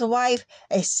his wife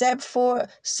except for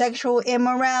sexual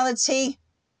immorality,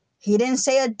 he didn't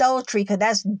say adultery because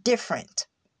that's different.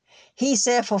 He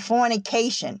said for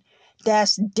fornication,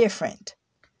 that's different.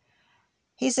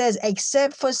 He says,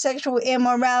 except for sexual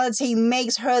immorality,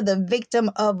 makes her the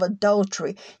victim of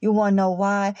adultery. You want to know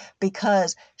why?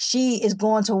 Because she is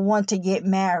going to want to get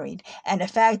married. And the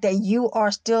fact that you are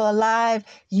still alive,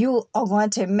 you are going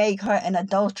to make her an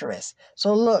adulteress.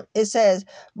 So look, it says,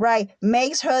 right,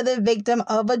 makes her the victim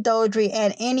of adultery,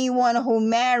 and anyone who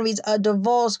marries a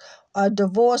divorced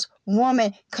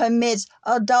woman commits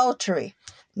adultery.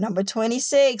 Number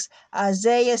 26,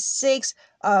 Isaiah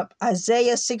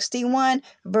 61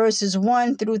 verses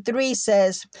 1 through 3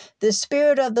 says, the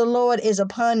Spirit of the Lord is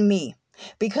upon me,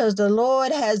 because the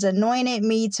Lord has anointed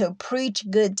me to preach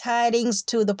good tidings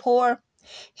to the poor.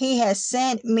 He has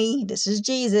sent me, this is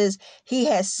Jesus, he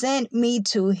has sent me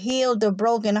to heal the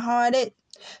brokenhearted,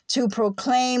 to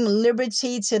proclaim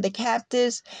liberty to the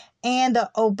captives, and the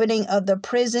opening of the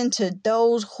prison to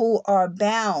those who are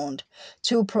bound,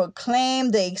 to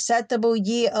proclaim the acceptable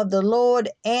year of the Lord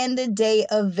and the day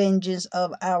of vengeance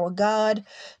of our God,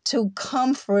 to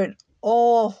comfort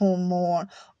all who mourn,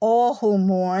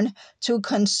 to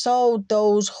console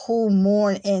those who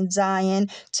mourn in Zion,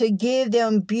 to give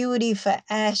them beauty for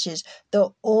ashes,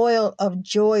 the oil of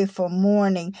joy for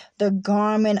mourning, the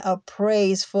garment of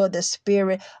praise for the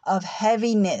spirit of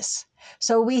heaviness.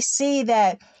 So we see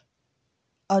that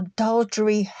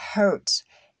adultery hurts.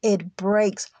 It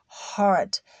breaks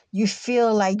heart. You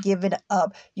feel like giving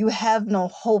up. You have no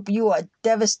hope. You are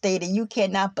devastated. You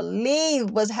cannot believe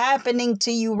what's happening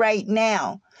to you right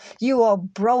now. You are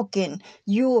broken.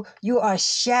 You are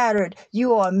shattered.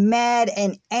 You are mad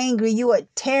and angry. You are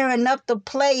tearing up the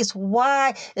place.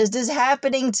 Why is this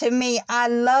happening to me? I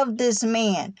love this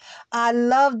man. I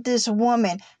love this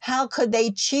woman. How could they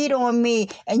cheat on me?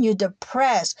 And you're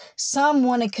depressed. Some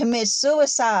want to commit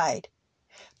suicide.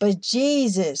 But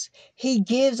Jesus, he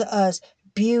gives us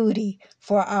beauty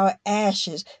for our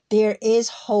ashes. There is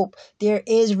hope. There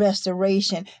is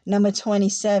restoration. Number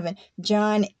 27,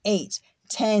 John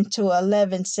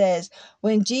 8:10-11 says,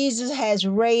 when Jesus has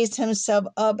raised himself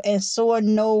up and saw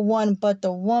no one but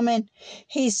the woman,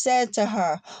 he said to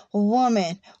her,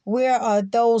 woman, where are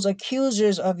those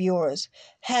accusers of yours?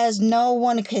 Has no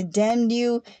one condemned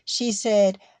you? She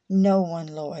said, no one,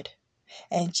 Lord.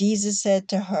 And Jesus said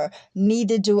to her,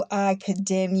 neither do I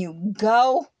condemn you.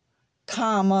 Go,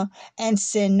 and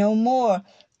sin no more.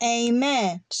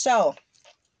 Amen. So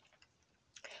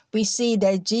we see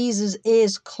that Jesus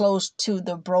is close to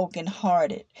the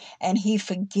brokenhearted and he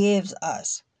forgives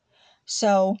us.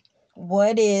 So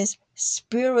what is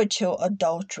spiritual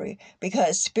adultery?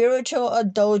 Because spiritual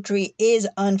adultery is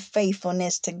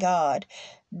unfaithfulness to God.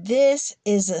 This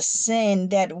is a sin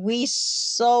that we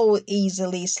so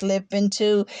easily slip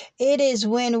into. It is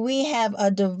when we have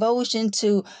a devotion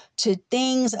to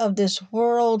things of this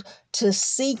world, to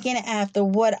seeking after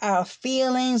what our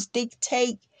feelings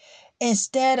dictate,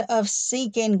 instead of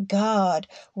seeking God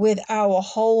with our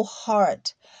whole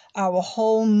heart, our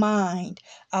whole mind,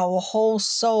 our whole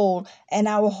soul, and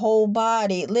our whole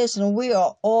body. Listen, we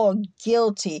are all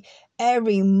guilty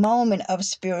every moment of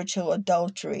spiritual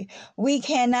adultery. We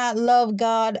cannot love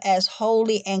God as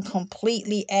wholly and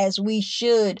completely as we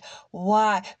should.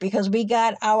 Why? Because we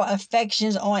got our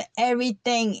affections on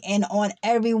everything and on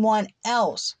everyone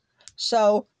else.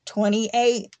 So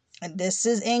 28, and this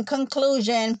is in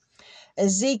conclusion,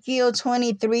 Ezekiel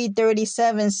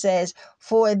 23:37 says,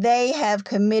 for they have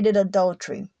committed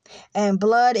adultery, and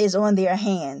blood is on their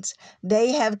hands.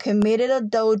 They have committed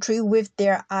adultery with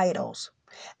their idols,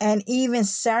 and even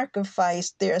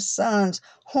sacrificed their sons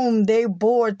whom they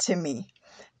bore to me,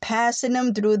 passing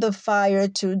them through the fire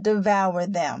to devour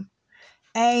them.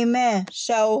 Amen.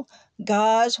 So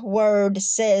God's word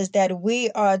says that we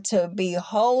are to be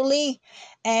holy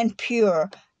and pure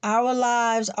Our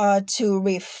lives are to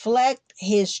reflect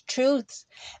His truths,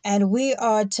 and we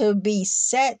are to be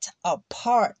set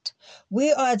apart.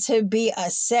 We are to be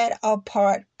a set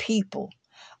apart people,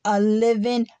 a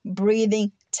living,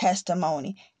 breathing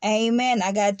testimony. Amen.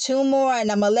 I got 2 more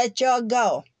and I'm going to let y'all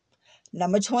go.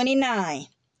 Number 29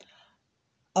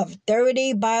 of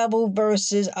 30 Bible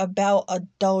verses about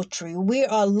adultery. We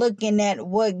are looking at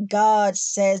what God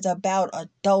says about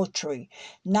adultery,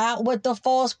 not what the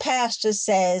false pastor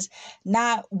says,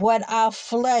 not what our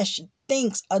flesh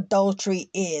thinks adultery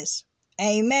is.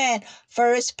 Amen.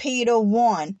 1 Peter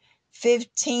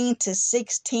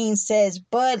 1:15-16 says,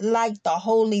 "But like the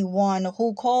Holy One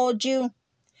who called you,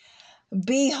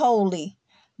 be holy.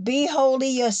 Be holy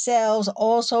yourselves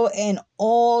also in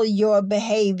all your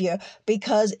behavior,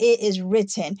 because it is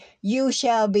written, you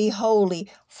shall be holy,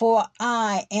 for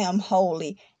I am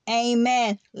holy."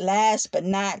 Amen. Last but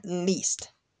not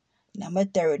least, number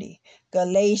 30,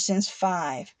 Galatians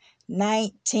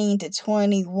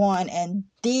 5:19-21, and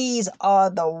these are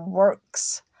the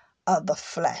works of the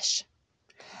flesh.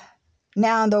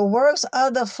 Now the works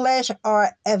of the flesh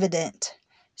are evident: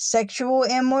 sexual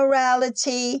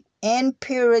immorality,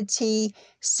 impurity,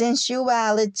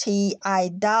 sensuality,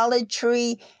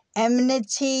 idolatry,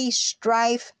 enmity,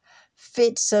 strife,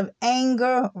 fits of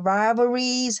anger,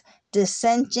 rivalries,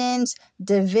 dissensions,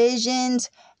 divisions,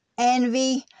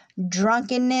 envy,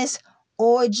 drunkenness,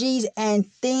 orgies,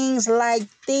 and things like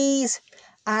these.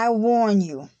 I warn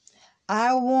you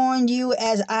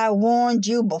as I warned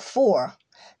you before,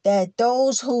 that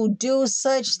those who do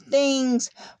such things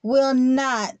will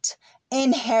not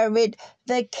inherit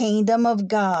the kingdom of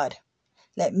God.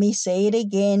 Let me say it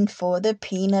again for the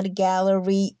peanut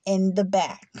gallery in the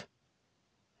back.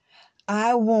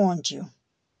 I warned you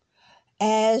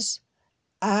as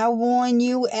I warned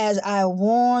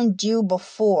you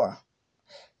before,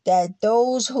 that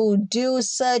those who do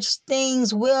such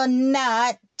things will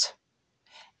not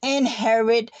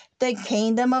inherit the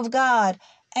kingdom of God.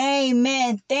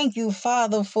 Amen. Thank you,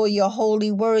 Father, for your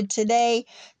holy word today.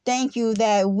 Thank you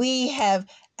that we have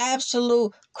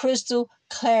absolute crystal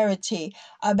clarity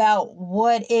about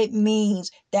what it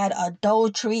means that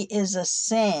adultery is a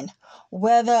sin.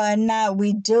 Whether or not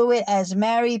we do it as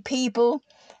married people,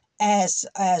 as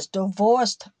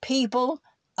divorced people,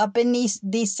 up in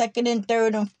these second and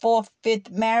third and fourth,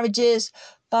 fifth marriages.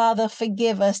 Father,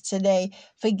 forgive us today.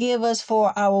 Forgive us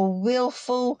for our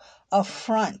willful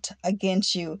affront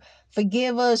against you.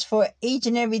 Forgive us for each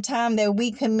and every time that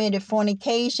we committed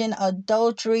fornication,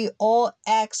 adultery, all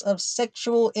acts of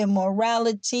sexual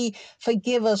immorality.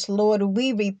 Forgive us, Lord.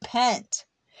 We repent.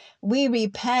 We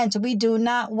repent. We do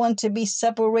not want to be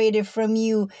separated from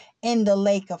you in the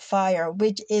lake of fire,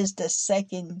 which is the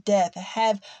second death.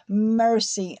 Have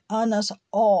mercy on us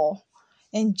all.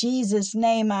 In Jesus'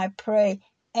 name I pray.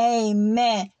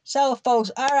 Amen. So, folks,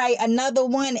 all right, another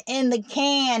one in the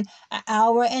can, an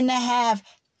hour and a half.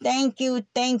 Thank you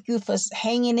for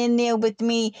hanging in there with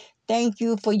me. Thank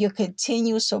you for your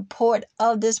continued support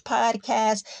of this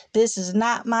podcast. This is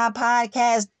not my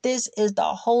podcast. This is the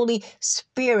Holy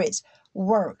Spirit's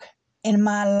work in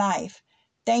my life.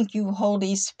 Thank you,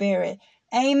 Holy Spirit.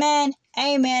 Amen.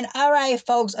 Amen. All right,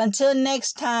 folks, until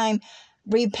next time,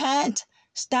 repent,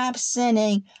 stop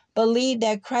sinning, believe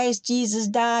that Christ Jesus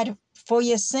died for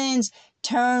your sins,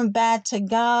 turn back to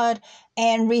God,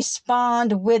 and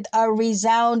respond with a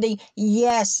resounding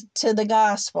yes to the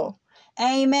gospel.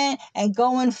 Amen. And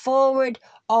going forward,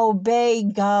 obey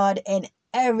God in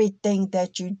everything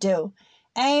that you do.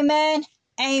 Amen.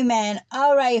 Amen.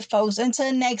 All right, folks.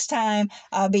 Until next time,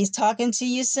 I'll be talking to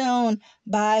you soon.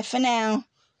 Bye for now.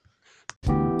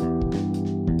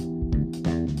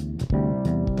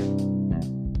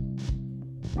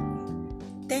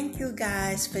 Thank you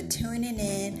guys for tuning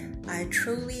in. I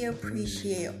truly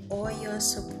appreciate all your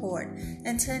support.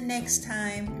 Until next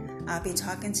time, I'll be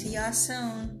talking to y'all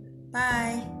soon.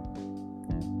 Bye.